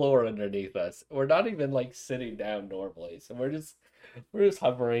floor underneath us. We're not even like sitting down normally. So we're just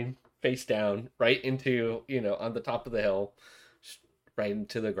hovering face down right into, on the top of the hill, right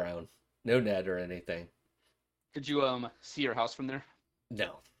into the ground. No net or anything. Did you see your house from there?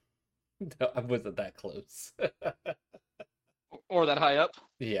 No. No, I wasn't that close. Or that high up?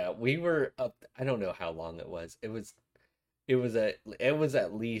 Yeah, we were up. I don't know how long it was. It was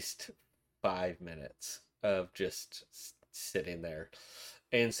at least 5 minutes of just sitting there.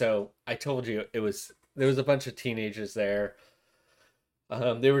 And so I told you there was a bunch of teenagers there.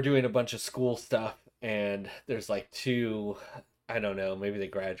 They were doing a bunch of school stuff, and there's like two, I don't know, maybe they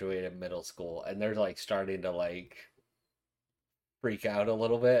graduated middle school, and they're like starting to like freak out a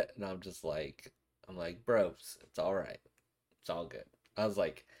little bit, and I'm like, bros, it's all right, it's all good. I was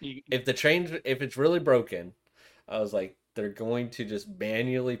like, You, if it's really broken, I was like, they're going to just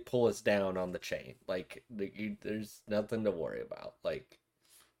manually pull us down on the chain. Like, there's nothing to worry about. Like,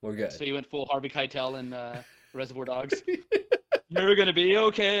 we're good. so you went full Harvey Keitel and Reservoir Dogs? You're gonna be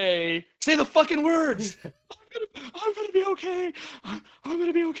okay. Say the fucking words. I'm gonna be okay. I'm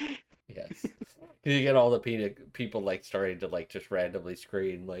gonna be okay. Yes. You get all the people like starting to like just randomly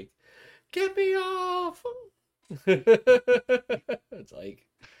scream like, "Get me off!" It's like,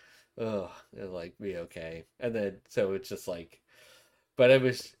 oh, it'll like be okay. And then so it's just like, but it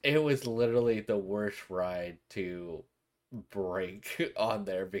was literally the worst ride to break on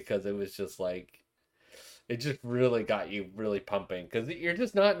there, because it was just like it just really got you really pumping, because you're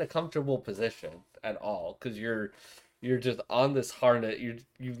just not in a comfortable position at all, because you're just on this harness. You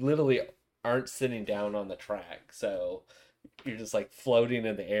literally aren't sitting down on the track, so you're just like floating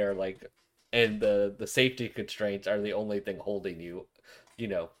in the air, like, and the safety constraints are the only thing holding you, you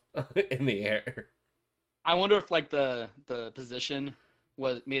know, in the air. I wonder if like the position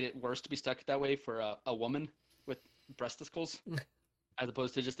was made it worse to be stuck that way for a woman with breasticles. as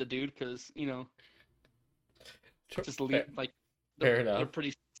opposed to just a dude, because Sure. just leave like Fair they're enough.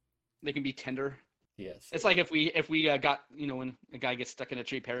 pretty. They can be tender. Yes. It's like if we got when a guy gets stuck in a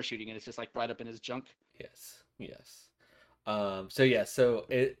tree parachuting and it's just like right up in his junk. Yes. Yes. So yeah, so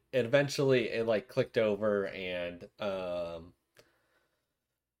it eventually it like clicked over and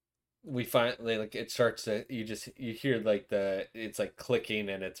we finally like it starts to you hear like the it's like clicking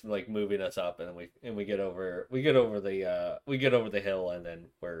and it's like moving us up and we get over the hill and then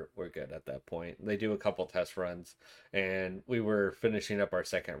we're good at that point. They do a couple test runs and we were finishing up our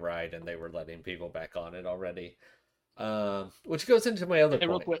second ride and they were letting people back on it already. Which goes into my other Hey,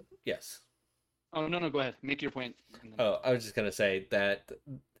 real point. quick. Yes. Oh, no, no, go ahead. Make your point. And then... Oh, I was just gonna say that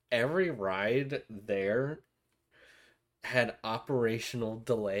every ride there had operational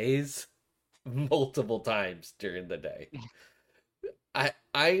delays multiple times during the day. I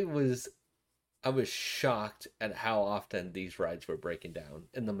I was I was shocked at how often these rides were breaking down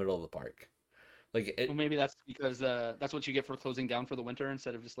in the middle of the park. Like Well, maybe that's because that's what you get for closing down for the winter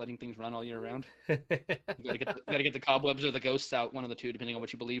instead of just letting things run all year round. You gotta get the cobwebs or the ghosts out, one of the two, depending on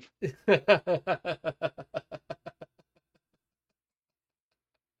what you believe.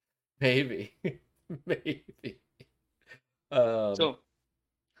 Maybe. Maybe. Um So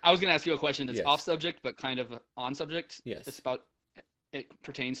I was gonna ask you a question that's off yes. subject, but kind of on subject. It's Yes. about it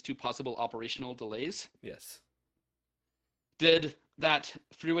pertains to possible operational delays. Yes. Did that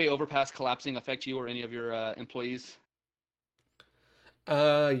freeway overpass collapsing affect you or any of your employees?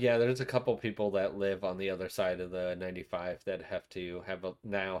 Yeah, there's a couple people that live on the other side of the 95 that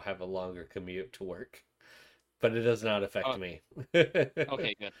have a longer commute to work, but it does not affect Oh, me.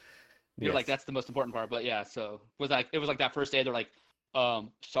 okay, good. You're like Yes. that's the most important part, but yeah. So it was like that first day. They're like,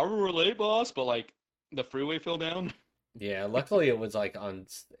 sorry we're late, boss, but like the freeway fell down. Yeah, luckily it was like I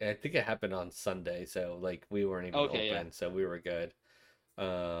think it happened on Sunday, so like we weren't even Okay, yeah. open, so we were good.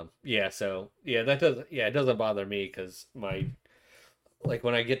 Yeah, so yeah, it doesn't bother me because my like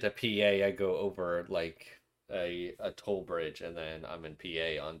when I get to PA, I go over like a toll bridge and then I'm in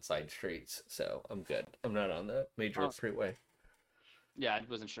PA on side streets, so I'm good. I'm not on the major Oh, freeway. yeah. I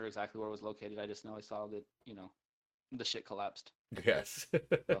wasn't sure exactly where it was located. I just know I saw that the shit collapsed. Yes.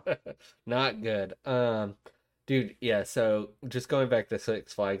 So, Not good. Dude, yeah, so just going back to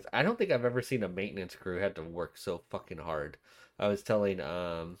Six Flags, I don't think I've ever seen a maintenance crew had to work so fucking hard. I was telling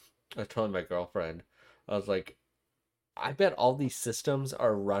I was telling my girlfriend, I was like, I bet all these systems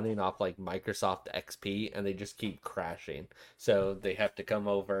are running off like Microsoft XP and they just keep crashing. So they have to come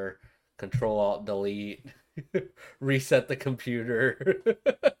over, Control Alt Delete, reset the computer,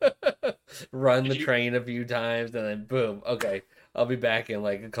 run did the you, train a few times, and then boom, okay, I'll be back in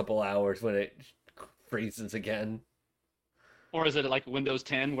like a couple hours when it freezes again. or is it like Windows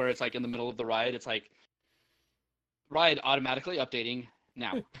 10 where it's like in the middle of the ride? It's like ride automatically updating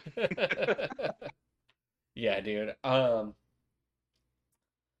now. Yeah, dude.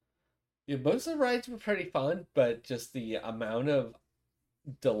 Yeah, most of the rides were pretty fun, but just the amount of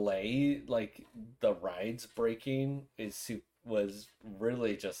delay, like the rides breaking, was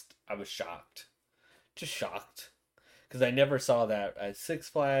really just I was shocked, just shocked, because I never saw that at Six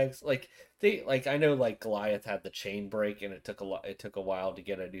Flags. Like I know like Goliath had the chain break, and it took a while to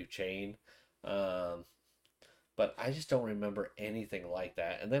get a new chain, um, but I just don't remember anything like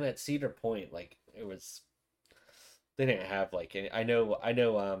that. And then at Cedar Point, like it was they didn't have like any. I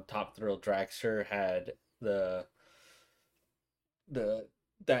know. Top Thrill Dragster had the the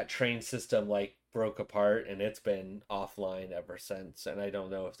that train system like broke apart and it's been offline ever since, and I don't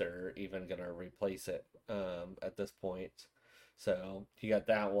know if they're even gonna replace it at this point. So you got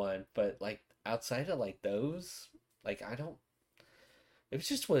that one, but like outside of like those, like I don't. I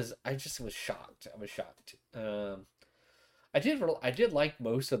just was shocked. I was shocked. I did like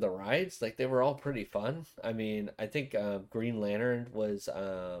most of the rides. Like they were all pretty fun. I mean, I think Green Lantern was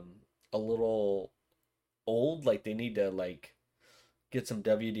a little old. Like they need to like get some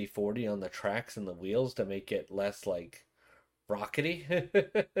WD-40 on the tracks and the wheels to make it less like rockety.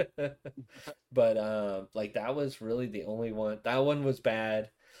 But like that was really the only one. That one was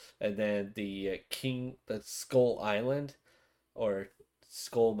bad. And then the Skull Island or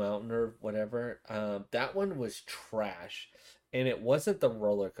Skull Mountain or whatever. That one was trash, and it wasn't the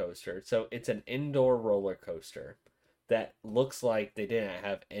roller coaster. So it's an indoor roller coaster that looks like they didn't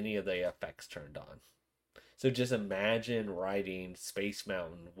have any of the effects turned on. So just imagine riding Space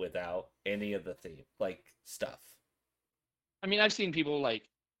Mountain without any of the theme like stuff. I mean, I've seen people like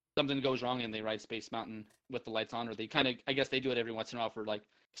something goes wrong and they ride Space Mountain with the lights on, or they kind of, I guess they do it every once in a while for like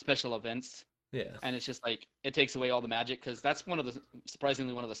special events, Yeah. and it's just like it takes away all the magic because that's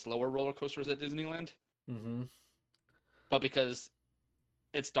surprisingly one of the slower roller coasters at Disneyland. Mm-hmm. But because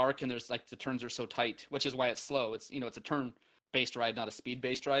it's dark and there's like the turns are so tight, which is why it's slow. It's it's a turn based ride, not a speed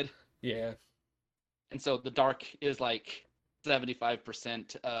based ride. Yeah. And so the dark is like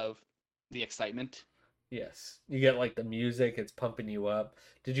 75% of the excitement. Yes. You get like the music, it's pumping you up.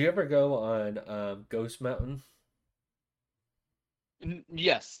 Did you ever go on Ghost Mountain?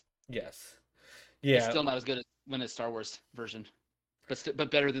 Yes, Yes. it's Yeah. still not as good as when it's Star Wars version,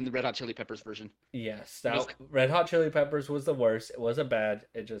 but better than the Red Hot Chili Peppers version. Yes. It was That Red Hot Chili Peppers was the worst. It wasn't bad.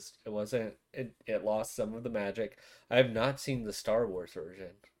 It wasn't it lost some of the magic. I have not seen the Star Wars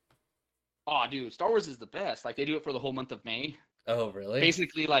version. oh dude, Star Wars is the best. Like they do it for the whole month of May. Oh, really?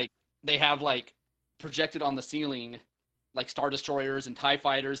 Basically, like they have like projected on the ceiling like star destroyers and tie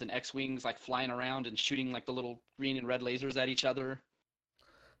fighters and X-wings like flying around and shooting like the little green and red lasers at each other.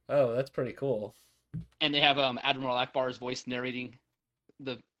 Oh, that's pretty cool. And they have Admiral Akbar's voice narrating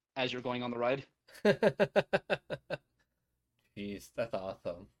the as you're going on the ride. Jeez, that's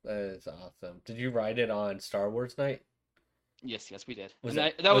awesome. That is awesome. Did you ride it on Star Wars night? Yes, yes, we did. Was And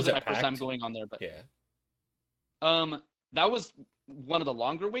it that was wasn't it my first time packed? going on there, but Yeah. that was one of the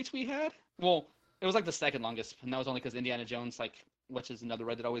longer waits we had. Well, it was like the second longest, and that was only because Indiana Jones, like, which is another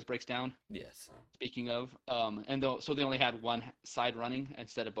ride that always breaks down. Yes. Speaking of, and though, so they only had one side running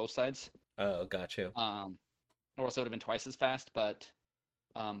instead of both sides. Oh, got you. Or else it would have been twice as fast. But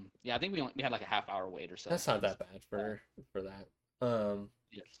yeah, I think we had like a half-hour wait or so. That's not It was, that bad for that. Um,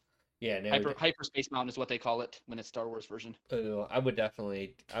 yes. yeah, no, Hyperspace Mountain is what they call it when it's Star Wars version. I would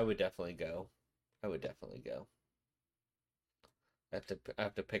definitely go. I would definitely go. I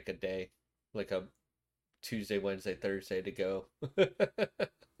have to pick a day, like a Tuesday, Wednesday, Thursday to go.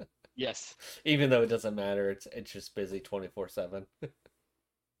 Yes. Even though it doesn't matter, it's just busy 24/7.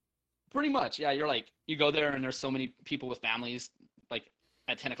 Pretty much, yeah. You're like you go there and there's so many people with families, like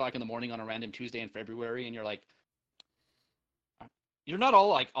at 10 o'clock in the morning on a random Tuesday in February, and you're like, you're not all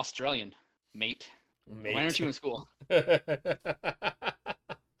like Australian, mate. Why aren't Mate. you in school?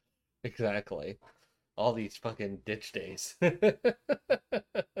 Exactly. All these fucking ditch days.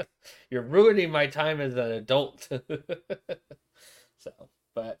 You're ruining my time as an adult. So,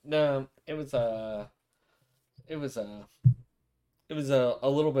 but no, it was it was a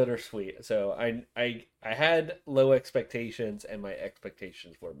little bittersweet. So I had low expectations and my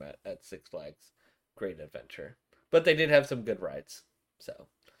expectations were met at Six Flags Great Adventure. But they did have some good rides. So,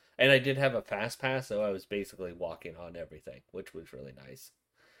 and I did have a fast pass, so I was basically walking on everything, which was really nice.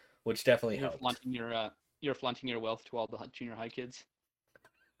 Which definitely You're helped. flaunting your wealth to all the junior high kids.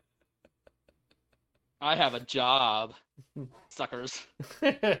 I have a job, suckers.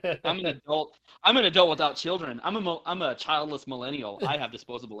 I'm an adult. I'm an adult without children. I'm a childless millennial. I have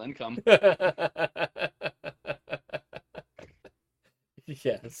disposable income.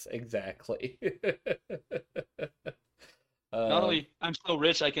 Yes, exactly. Not um, only I'm so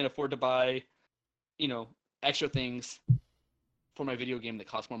rich I can afford to buy, extra things for my video game that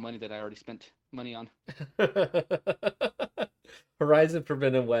cost more money that I already spent money on. Horizon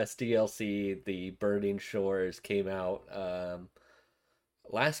Forbidden West DLC, The Burning Shores came out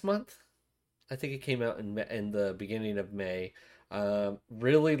last month. I think it came out in the beginning of May.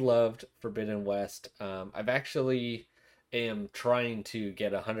 Really loved Forbidden West. I've actually am trying to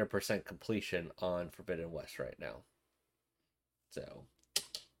get 100% completion on Forbidden West right now. So,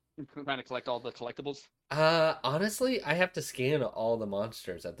 I'm trying to collect all the collectibles. honestly, I have to scan all the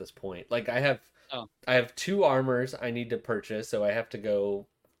monsters at this point. Like Oh, I have two armors I need to purchase, so I have to go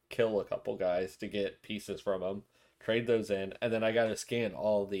kill a couple guys to get pieces from them, trade those in, and then I got to scan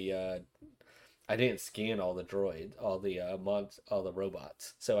all the I didn't scan all the droids, all the all the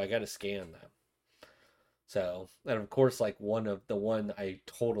robots. So I got to scan them. So, and of course, like one I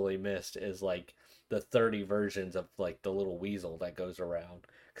totally missed is like the 30 versions of like the little weasel that goes around.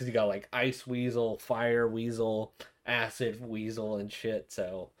 Because you got like ice weasel, fire weasel, acid weasel, and shit.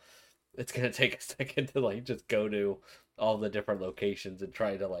 So it's gonna take a second to like just go to all the different locations and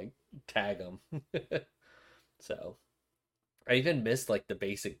try to like tag them. So I even missed like the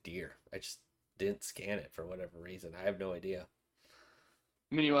basic deer. I just didn't scan it for whatever reason. I have no idea.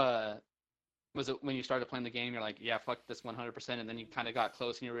 when you was it when you started playing the game? You're like, yeah, fuck this 100%, and then you kind of got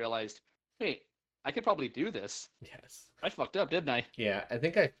close and you realized, hey, I could probably do this. Yes. I fucked up, didn't I? Yeah, I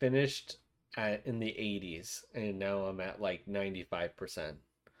think I finished in the 80s and now I'm at like 95%.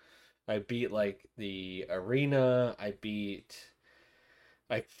 I beat like the arena.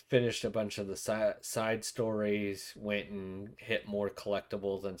 I finished a bunch of the side stories, went and hit more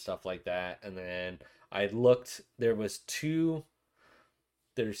collectibles and stuff like that. And then I looked, there's two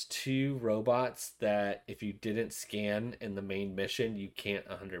robots that if you didn't scan in the main mission, you can't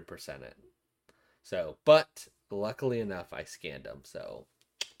 100% it. So, but luckily enough, I scanned them. So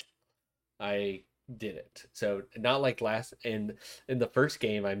I did it. So not like last in the first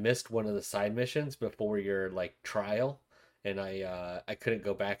game, I missed one of the side missions before your like trial, and I couldn't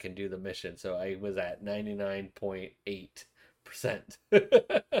go back and do the mission, so I was at 99.8%.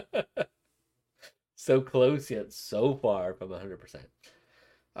 So close yet so far from 100%.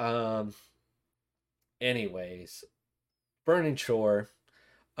 Um, anyways, Burning Shore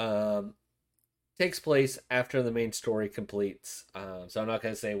um takes place after the main story completes. So I'm not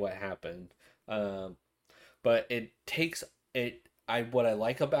gonna say what happened. Um, but it takes it. I what I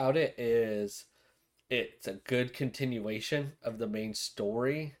like about it is it's a good continuation of the main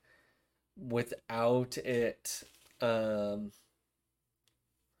story without it um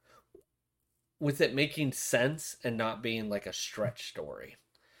with it making sense and not being like a stretch story.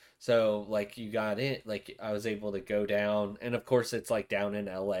 So like you got it, like I was able to go down, and of course it's like down in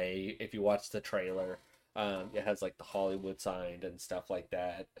LA. If you watch the trailer, it has like the Hollywood sign and stuff like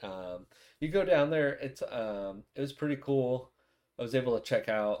that. You go down there, it was pretty cool. I was able to check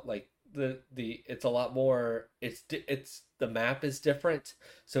out like the it's a lot more. It's the map is different,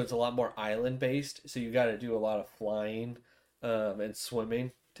 so it's a lot more island based. So you got to do a lot of flying, and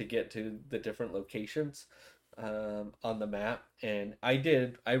swimming to get to the different locations on the map. And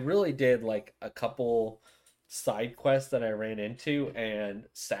I really did like a couple side quests that I ran into, and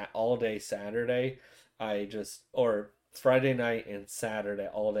sat all day Saturday. Or Friday night and Saturday,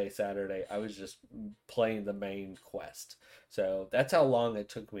 all day Saturday, I was just playing the main quest. So that's how long it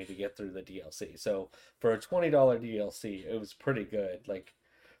took me to get through the DLC. So for a $20 DLC, it was pretty good. Like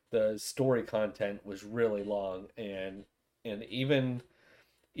the story content was really long, and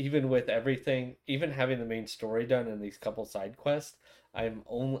even with everything, even having the main story done and these couple side quests, I'm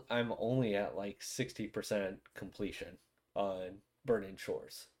only at like 60% completion on Burning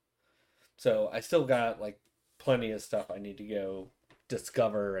Shores. So I still got like plenty of stuff I need to go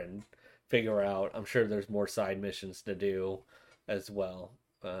discover and figure out. I'm sure there's more side missions to do as well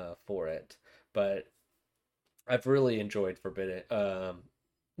for it, but I've really enjoyed Forbidden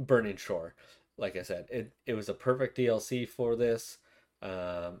Burning Shore. Like I said, it was a perfect DLC for this.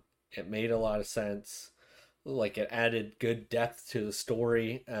 It made a lot of sense. Like it added good depth to the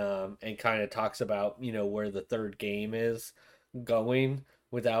story, and kind of talks about where the third game is going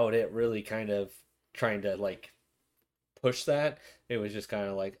without it really kind of trying to like push that. It was just kind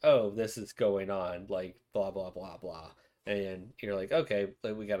of like, oh, this is going on, like blah blah blah blah, and you're like, okay,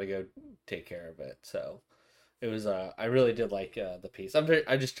 like, we got to go take care of it. So it was I really did like the piece.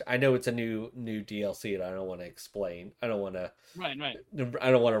 I know it's a new DLC, and I don't want to explain. Right, right.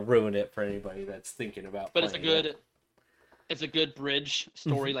 I don't want to ruin it for anybody that's thinking about But it's a playing it. good it's a good bridge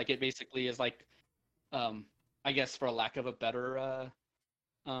story. Like it basically is like, um, I guess for a lack of a better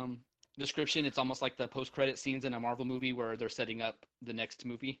um description, it's almost like the post credit scenes in a Marvel movie where they're setting up the next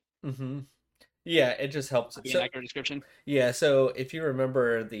movie. Mm-hmm. Yeah, it just helps. Would be an So accurate description. yeah, so if you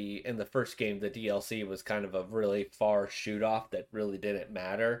remember in the first game, the DLC was kind of a really far shoot off that really didn't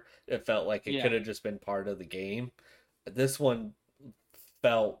matter. It felt like it Yeah. could have just been part of the game. This one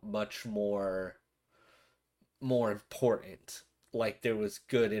felt much more important. Like there was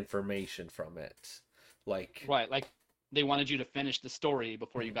good information from it. Like Right. Like they wanted you to finish the story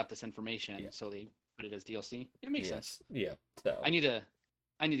before you mhm, got this information, yeah, so they put it as DLC. It makes sense. yes, yeah. So I need to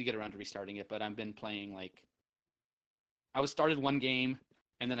I need to get around to restarting it, but I've been playing like I was started one game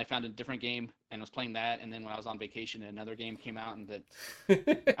and then I found a different game and was playing that, and then when I was on vacation another game came out, and that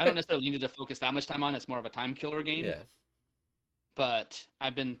I don't necessarily need to focus that much time on. It's more of a time killer game, yeah. but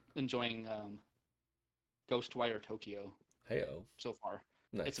I've been enjoying Ghostwire Tokyo Heyo, so far.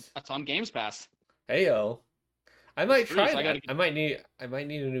 nice. It's on Games Pass. Heyo. I It's might free, try so I got to that. I might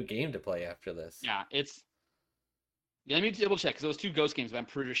need a new game to play after this. yeah, it's yeah, let me double check because it was two Ghost games, but I'm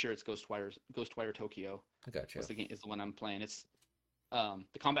pretty sure it's Ghostwire Tokyo I got you. was the game is the one I'm playing. It's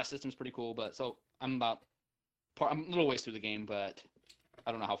the combat system's pretty cool, but so I'm a little ways through the game, but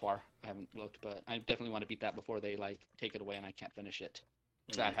I don't know how far. I haven't looked, but I definitely want to beat that before they like take it away and I can't finish it.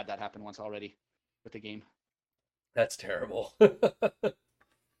 Because I've Mm, had that happen once already with the game. that's terrible.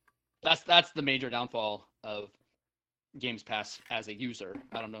 That's the major downfall of Games Pass as a user.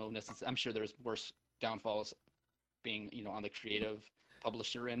 I don't know necessarily. I'm sure there's worse downfalls being on the creative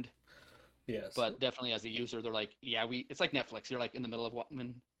publisher end, Yes. but definitely as a user, they're like, yeah, we. It's like Netflix. You're like in the middle of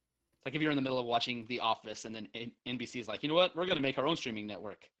when like if you're in the middle of watching The Office and then NBC is like, you know what, we're gonna make our own streaming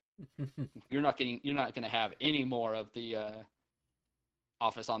network. You're not gonna have any more of the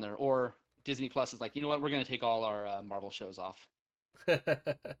Office on there, or Disney Plus is like, you know what, we're gonna take all our Marvel shows off.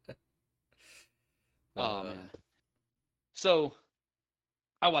 Oh uh, man. So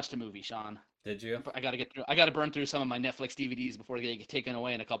I watched a movie, Sean. Did you? I gotta get through. I gotta burn through some of my Netflix DVDs before they get taken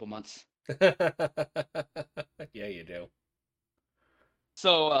away in a couple months. Yeah, you do.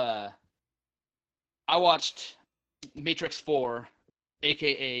 So I watched Matrix 4,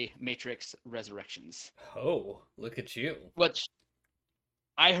 aka Matrix Resurrections, Oh, look at you. which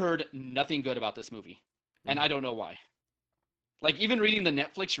I heard nothing good about this movie, and I Mm-hmm. don't know why. Like even reading the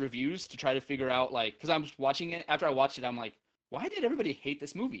Netflix reviews to try to figure out like because I was watching it after I watched it, I'm like, why did everybody hate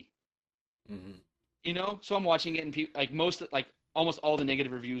this movie? Mm-hmm. You know, so I'm watching it and like almost all the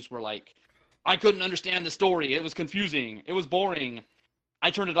negative reviews were like, I couldn't understand the story. It was confusing. It was boring. I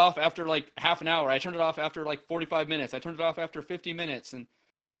turned it off after like half an hour. I turned it off after like 45 minutes. I turned it off after 50 minutes, and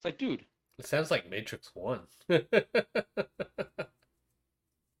it's like, dude, It sounds like Matrix 1.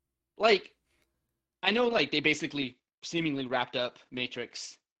 like I know like they basically seemingly wrapped up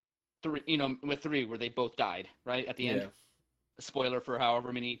Matrix 3, with 3 where they both died, right? At the end. Yeah. A spoiler for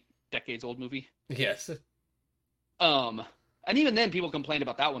however many decades old movie. Yes. Um and even then people complained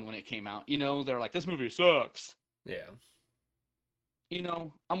about that one when it came out. They're like this movie sucks. Yeah.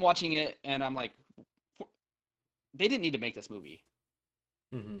 I'm watching it and I'm like they didn't need to make this movie.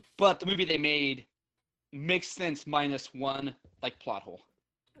 Mm-hmm. But the movie they made makes sense minus one like plot hole,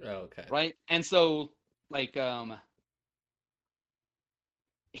 Oh, okay. right? And so like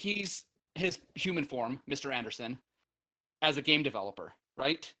he's his human form, Mr. Anderson, as a game developer,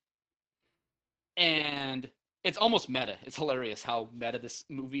 right? And it's almost meta. It's hilarious how meta this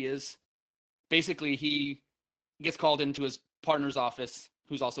movie is. Basically, he gets called into his partner's office,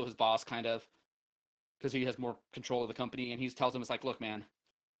 who's also his boss, kind of, because he has more control of the company. And he tells him, it's like, look, man,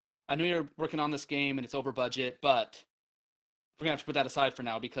 I know you're working on this game and it's over budget, but we're going to have to put that aside for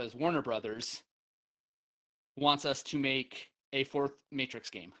now because Warner Brothers wants us to make a fourth Matrix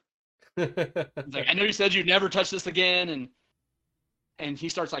game. He's like, I know you said you'd never touch this again. And he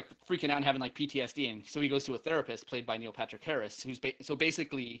starts like freaking out and having like PTSD, and so he goes to a therapist played by Neil Patrick Harris, who's so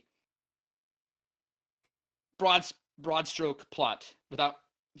basically broad broad stroke plot without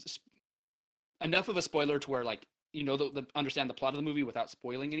enough of a spoiler to where like understand the plot of the movie without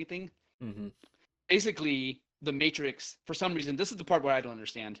spoiling anything. Mm-hmm. Basically, the Matrix, for some reason, this is the part where I don't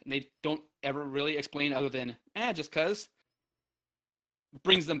understand, and they don't ever really explain other than just cause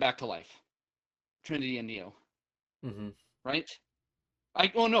brings them back to life. Trinity and Neo, Mm-hmm. right?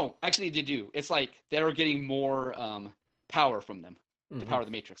 Oh no, actually they do. It's like they're getting more power from them. The Mm-hmm. power of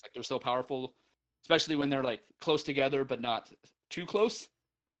the Matrix. Like they're so powerful, especially when they're like close together but not too close.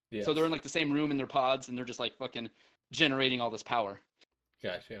 So they're Yes. in like the same room in their pods and they're just like fucking generating all this power.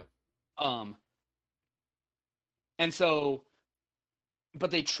 Gotcha. Um and so but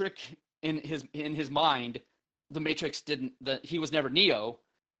they trick in his mind the Matrix didn't that he was never Neo,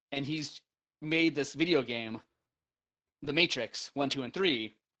 and he's made this video game, The Matrix 1, 2, and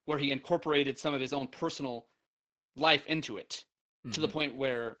 3, where he incorporated some of his own personal life into it to the Mm-hmm. point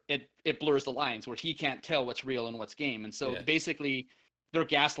where it blurs the lines where he can't tell what's real and what's game. And so Yes. basically they're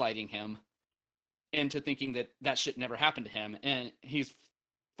gaslighting him into thinking that that shit never happened to him, and he's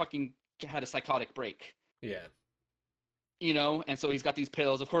fucking had a psychotic break, Yeah. and so he's got these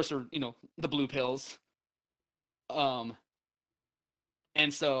pills, of course they're the blue pills, um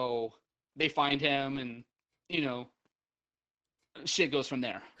and so they find him, and you know shit goes from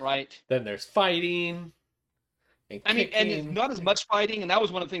there, right? Then there's fighting and I mean, and it's kicking. not as much fighting, and that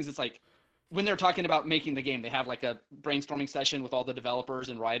was one of the things. It's like when they're talking about making the game, they have like a brainstorming session with all the developers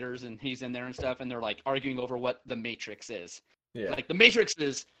and writers, and he's in there and stuff, and they're like arguing over what the Matrix is. Yeah. Like the Matrix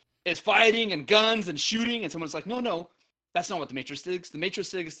is fighting and guns and shooting, and someone's like, no, that's not what the Matrix is. The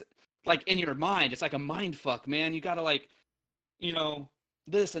Matrix is like in your mind. It's like a mind fuck, man. You gotta like,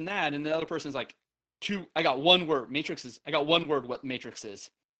 this and that, and the other person's like, I got one word. I got one word. What Matrix is?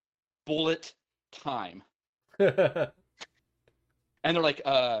 Bullet time. And they're like,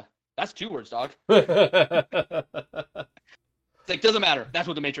 that's 2 words, dog. It's like, doesn't matter. That's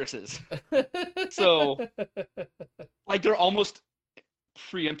what the Matrix is. So, like, they're almost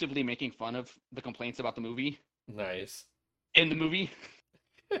preemptively making fun of the complaints about the movie Nice. in the movie.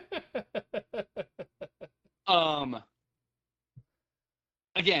 Um,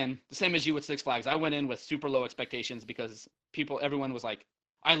 Again, the same as you with Six Flags. I went in with super low expectations because everyone was like,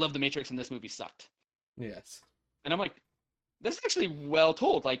 I love the Matrix and this movie sucked. Yes. And I'm like, this is actually well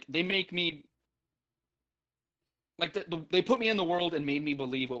told. Like, they make me like they put me in the world and made me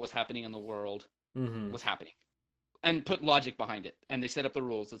believe what was happening in the world Mm-hmm. was happening, and put logic behind it. And they set up the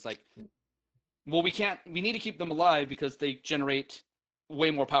rules. It's like, well, we need to keep them alive because they generate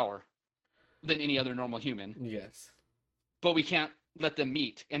way more power than any other normal human, Yes. but we can't let them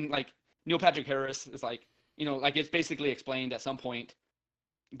meet. And like Neil Patrick Harris is like, like it's basically explained at some point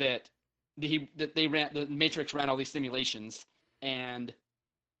that the Matrix ran all these simulations, and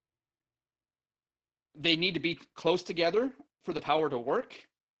they need to be close together for the power to work.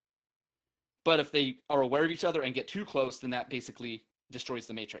 But if they are aware of each other and get too close, then that basically destroys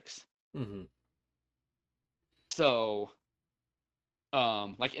the Matrix. Mm-hmm. So,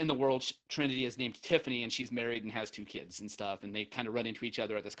 like in the world, Trinity is named Tiffany, and she's married and has 2 kids and stuff, and they kind of run into each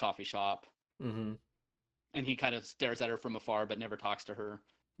other at this coffee shop. Mm-hmm. And he kind of stares at her from afar, but never talks to her.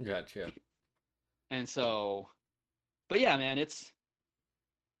 Gotcha. And so, but yeah, man, it's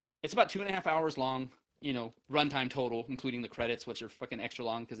about 2.5 hours long, runtime total, including the credits, which are fucking extra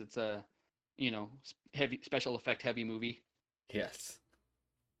long because it's a, heavy special effect heavy movie. Yes.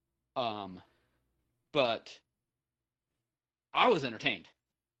 But I was entertained,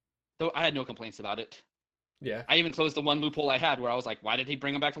 though I had no complaints about it. Yeah. I even closed the one loophole I had where I was like, why did he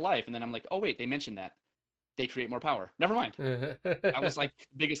bring him back to life? And then I'm like, oh wait, they mentioned that they create more power. Never mind. I was like,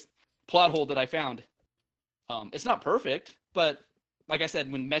 biggest plot hole that I found. It's not perfect, but like I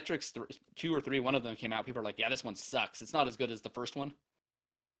said, when Matrix 2 or 3, one of them came out, people are like, yeah, this one sucks. It's not as good as the first one.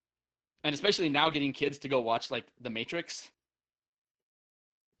 And especially now getting kids to go watch like The Matrix.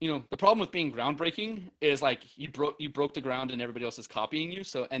 The problem with being groundbreaking is like you broke the ground and everybody else is copying you.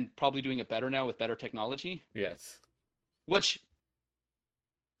 So, and probably doing it better now with better technology. Yes. Which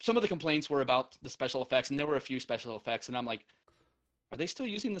some of the complaints were about the special effects, and there were a few special effects, and I'm like, are they still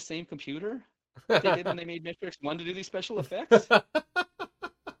using the same computer that they did when they made Matrix 1 to do these special effects?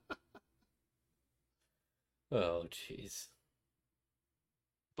 Oh, jeez.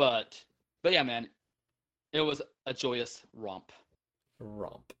 But yeah, man, it was a joyous romp.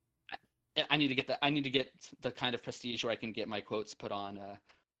 Romp. I need to get that. I need to get the kind of prestige where I can get my quotes put on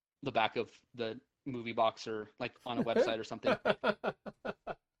the back of the movie box or like on a website or something.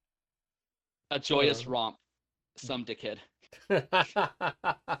 A joyous romp, some dickhead.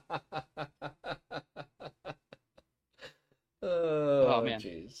 Oh man.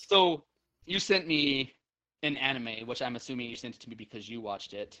 Jeez. So you sent me an anime, which I'm assuming you sent it to me because you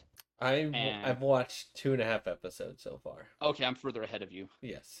watched it. I've watched 2.5 episodes so far. Okay, I'm further ahead of you.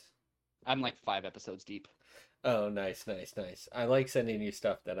 Yes. I'm like 5 episodes deep. Oh, nice. I like sending you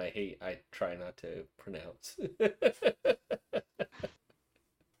stuff that I hate. I try not to pronounce.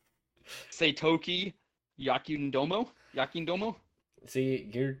 Seitoki Yakindomo? See,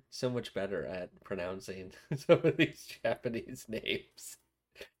 you're so much better at pronouncing some of these Japanese names.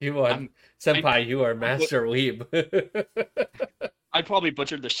 You are senpai. You are master weeb. I probably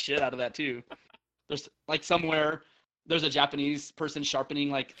butchered the shit out of that too. There's like somewhere there's a Japanese person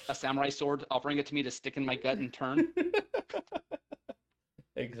sharpening like a samurai sword, offering it to me to stick in my gut and turn.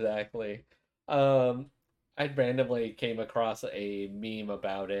 Exactly. I randomly came across a meme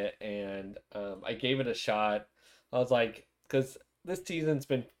about it, and I gave it a shot. I was like, because this season's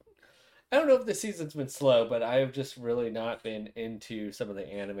been, I don't know if this season's been slow, but I've just really not been into some of the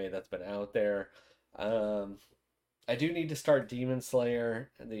anime that's been out there. I do need to start Demon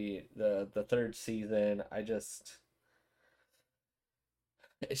Slayer, the 3rd season.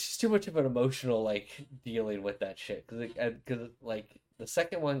 It's just too much of an emotional like dealing with that shit because like the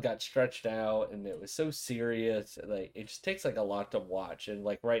second one got stretched out and it was so serious, like it just takes like a lot to watch. And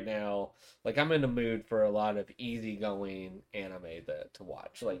like right now, like I'm in a mood for a lot of easygoing anime to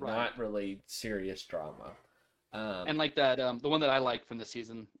watch, like Right. not really serious drama. And like that, the one that I like from the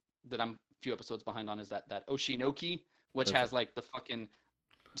season that I'm a few episodes behind on is that Oshinoki, which Okay. has like the fucking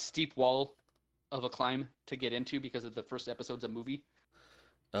steep wall of a climb to get into because of the first episode's a movie.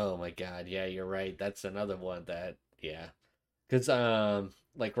 Oh my God, yeah, you're right. That's another one that, yeah. Because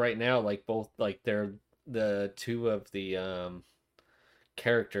like right now, like both like they're the two of the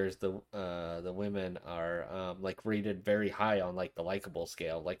characters, the women are like rated very high on like the likable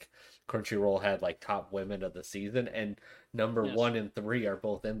scale. Like Crunchyroll had like top women of the season, and number Yes. 1 and 3 are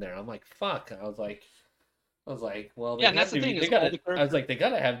both in there. I'm like, fuck. I was like, well, Yeah, and that's the thing is all the characters. I was like, they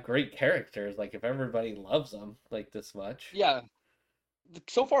gotta have great characters. Like if everybody loves them like this much. Yeah,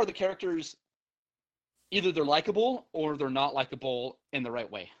 so far the characters either they're likable or they're not likable in the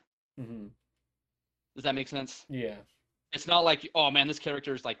right way. Mm-hmm. Does that make sense? Yeah. It's not like, oh man, this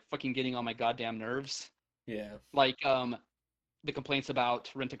character is like fucking getting on my goddamn nerves. Yeah. Like the complaints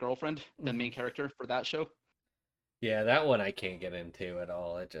about Rent a Girlfriend, the Mhm. main character for that show. Yeah, that one I can't get into at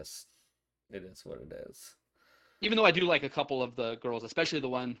all. It is what it is. Even though I do like a couple of the girls, especially the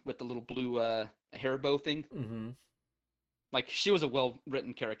one with the little blue hair bow thing. Mm-hmm. Like she was a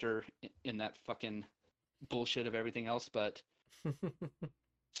well-written character in that fucking bullshit of everything else. But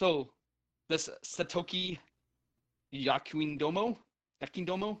so this Satoki Yakindomo,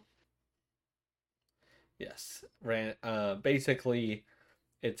 Yes. Basically,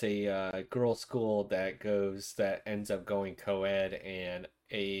 it's a girls' school that ends up going co-ed, and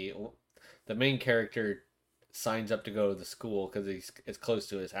a the main character signs up to go to the school because it's close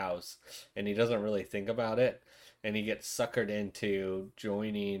to his house, and he doesn't really think about it, and he gets suckered into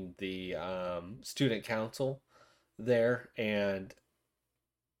joining the student council there, and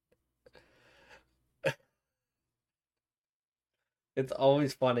it's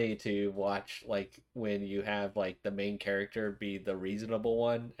always funny to watch like when you have like the main character be the reasonable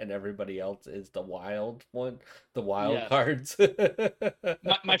one and everybody else is the wild one, the wild Yes. cards.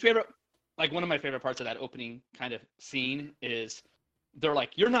 My favorite, like one of my favorite parts of that opening kind of scene is they're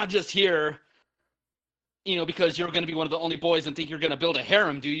like, "You're not just here, because you're going to be one of the only boys and think you're going to build a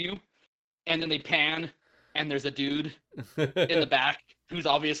harem, do you?" And then they pan, and there's a dude in the back who's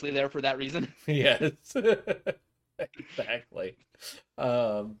obviously there for that reason. Yes. Exactly.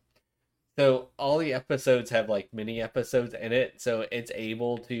 Um so all the episodes have like mini episodes in it, so it's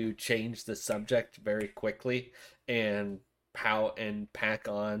able to change the subject very quickly and pack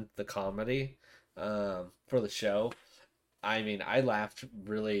on the comedy for the show. I mean, I laughed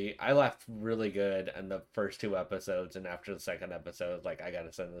really good in the first two episodes, and after the second episode, like I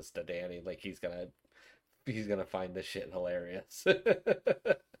gotta send this to Danny. Like he's gonna find this shit hilarious.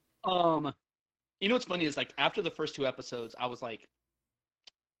 Um, what's funny is like after the first two episodes, I was like,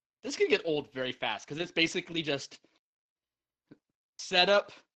 this could get old very fast because it's basically just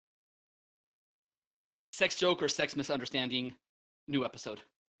setup, sex joke or sex misunderstanding, new episode.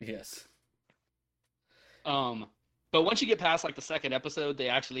 Yes. Um, but once you get past like the second episode, they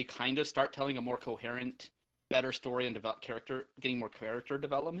actually kind of start telling a more coherent, better story and develop character, getting more character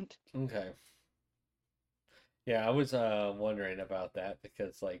development. Okay. Yeah, I was wondering about that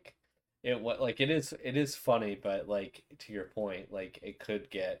because like it is funny, but like to your point, like it could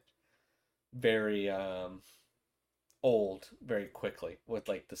get very old very quickly with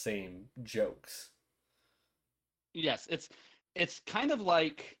like the same jokes. Yes, it's kind of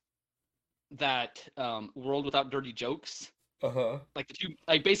like that world without dirty jokes. Uh-huh. Like the two,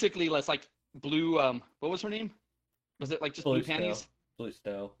 like basically, let's like blue. What was her name? Was it like just Blue blue Snow. panties? Blue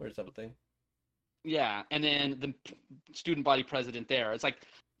Snow or something. Yeah, and then the student body president there. It's like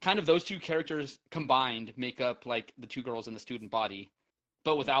kind of those two characters combined make up like the two girls in the student body,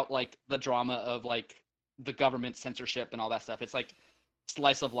 but without like the drama of like the government censorship and all that stuff. It's like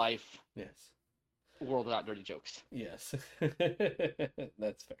slice of life Yes. world without dirty jokes. Yes.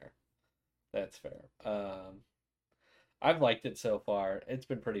 That's fair. That's fair. I've liked it so far. It's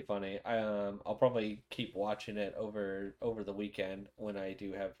been pretty funny. I'll probably keep watching it over the weekend when I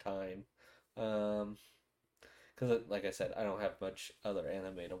do have time. Um, because like I said, I don't have much other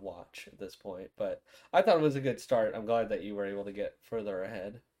anime to watch at this point. But I thought it was a good start. I'm glad that you were able to get further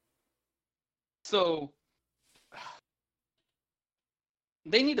ahead. So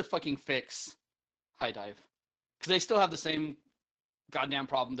they need to fucking fix High Dive because they still have the same goddamn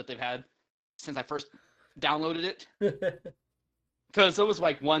problem that they've had since I first downloaded it. Because there was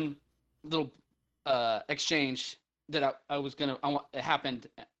like one little exchange that I was gonna it happened,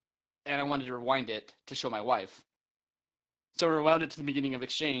 and I wanted to rewind it to show my wife. So I rewound it to the beginning of the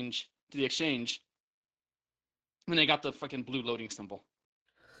exchange, and I got the fucking blue loading symbol.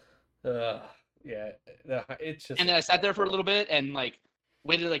 uh, yeah, no, it's just And then I sat there for a little bit and like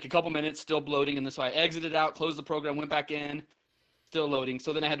waited like a couple minutes, still loading, and then so I exited out, closed the program, went back in, still loading.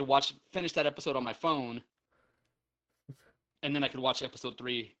 So then I had to finish that episode on my phone, and then I could watch episode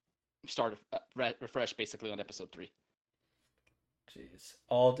 3, start refresh basically on episode 3. jeez.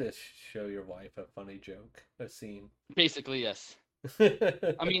 All to show your wife a funny joke, a scene. Basically, yes.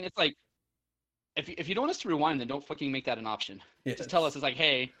 I mean, it's like if you don't want us to rewind, then don't fucking make that an option. Just tell us Yes. it's like,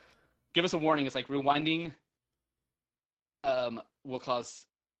 hey, give us a warning. It's like rewinding will cause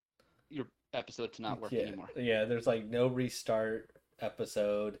your episode to not work Yeah, anymore. yeah, there's like no restart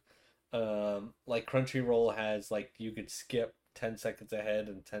episode. Like Crunchyroll has like you could skip 10 seconds ahead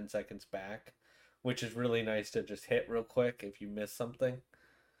and 10 seconds back, which is really nice to just hit real quick if you miss something.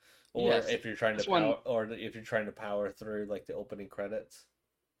 Or Yes, if you're trying to this one power through like the opening credits.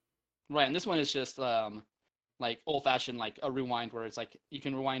 right, and this one is just like old fashioned like a rewind where it's like you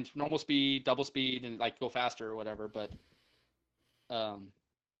can rewind normal speed, double speed, and like go faster or whatever. But um,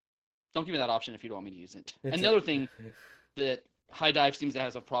 don't give me that option if you don't want me to use it. It's And a the other thing that High Dive seems to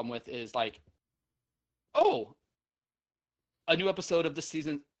have a problem with is like, oh, a new episode of this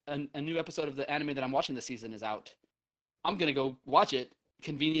season, a new episode of the anime that I'm watching this season is out. I'm gonna go watch it,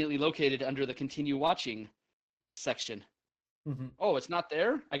 conveniently located under the continue watching section. Mhm. Oh, it's not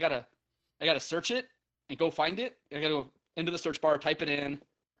there. I gotta search it and go find it. I gotta go into the search bar, type it in.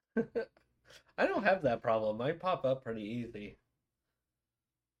 I don't have that problem. Mine pop up pretty easy.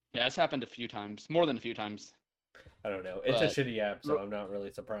 Yeah, it's happened a few times, more than a few times. I don't know. It's a But shitty app, so I'm not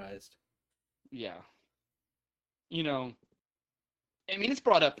really surprised. yeah, you know, I mean, it's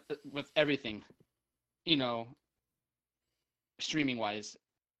brought up with everything, you know, streaming wise.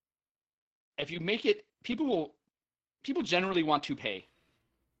 If you make it, people generally want to pay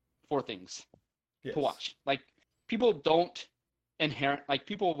for things to Yes. watch. Like people don't like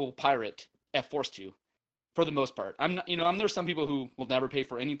people will pirate if forced to, for the most part. I'm not, there's some people who will never pay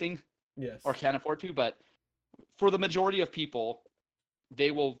for anything or Yes. can't afford to, but for the majority of people,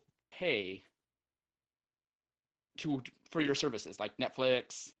 they will pay to for your services like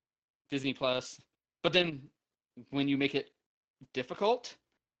Netflix, Disney Plus. But then when you make it difficult,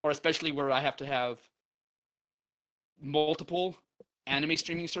 or especially where I have to have multiple anime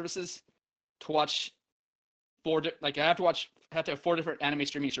streaming services to watch like I have to have 4 different anime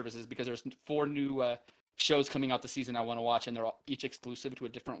streaming services because there's 4 new shows coming out this season I want to watch, and they're all, each exclusive to a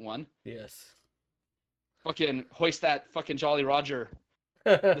different one. Yes. Fucking hoist that fucking Jolly Roger.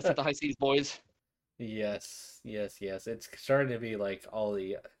 This at the high seas, boys. Yes. Yes. Yes. It's starting to be like all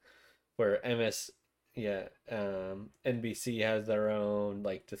the where yeah, NBC has their own,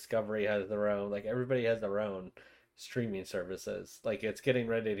 like Discovery has their own, like everybody has their own streaming services. Like it's getting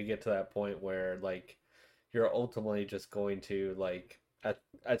ready to get to that point where like you're ultimately just going to like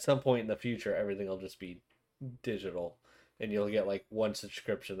at some point in the future everything will just be digital and you'll get like one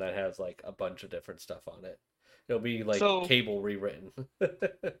subscription that has like a bunch of different stuff on it. It'll be like So cable rewritten.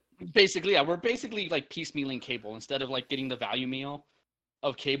 basically, yeah, we're basically like piecemealing cable instead of like getting the value meal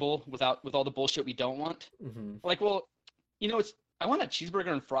of cable with all the bullshit we don't want. Hmm. Like, well, it's I want a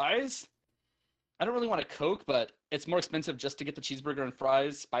cheeseburger and fries. I don't really want a Coke, but it's more expensive just to get the cheeseburger and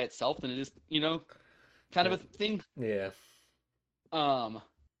fries by itself than it is, kind of Yeah. a thing. Yeah. Um,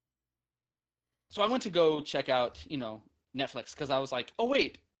 so I went to go check out, Netflix because I was like, oh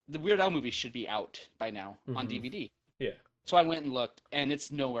wait, the Weird Al movie should be out by now on Hmm. DVD. Yeah. So I went and looked, and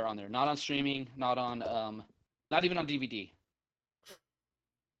it's nowhere on there. Not on streaming, not even on DVD.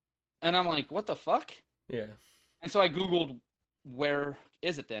 And I'm like, what the fuck? Yeah. And so I Googled, where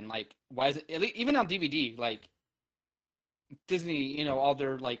is it then? Like, why is it even on DVD? Like Disney, all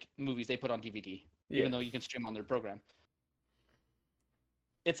their like movies they put on DVD, Yeah. even though you can stream on their program.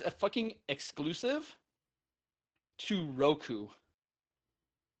 It's a fucking exclusive to Roku.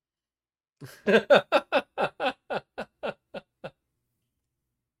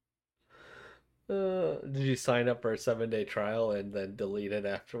 Did you sign up for a 7-day trial and then delete it No,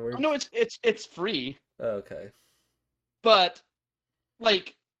 afterwards? it's free, Okay. but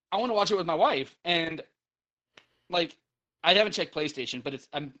like I want to watch it with my wife, and like I haven't checked PlayStation, but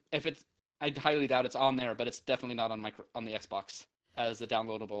if it's I highly doubt it's on there, but it's definitely not on the Xbox as the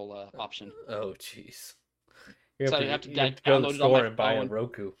downloadable option. Oh, jeez. So I have to You have to go to the download it on my store and buy a phone.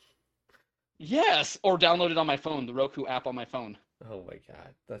 Roku. Yes, or download it on my phone, the Roku app on my phone. Oh my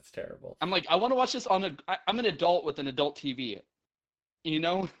God, that's terrible. I'm like, I want to watch this I'm an adult with an adult TV. You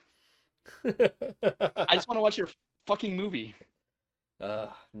know, I just want to watch your fucking movie.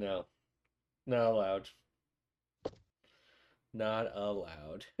 No, not allowed. Not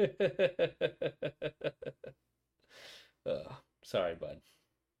allowed. Sorry, bud.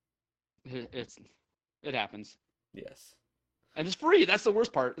 It's it happens, Yes. and it's free. That's the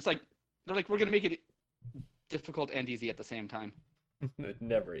worst part. It's like they're like, we're gonna make it difficult and easy at the same time.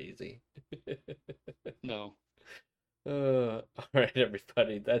 Never easy. No. All right,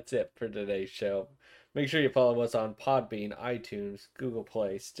 everybody. That's it for today's show. Make sure you follow us on Podbean, iTunes, Google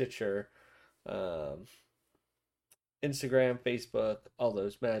Play, Stitcher, um, Instagram, Facebook, all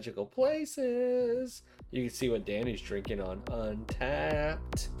those magical places. You can see what Danny's drinking on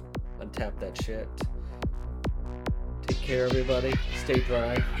Untapped. Untap that shit. Take care, everybody. Stay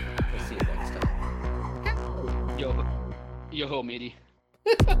dry. We'll see you next time. Yo, matey.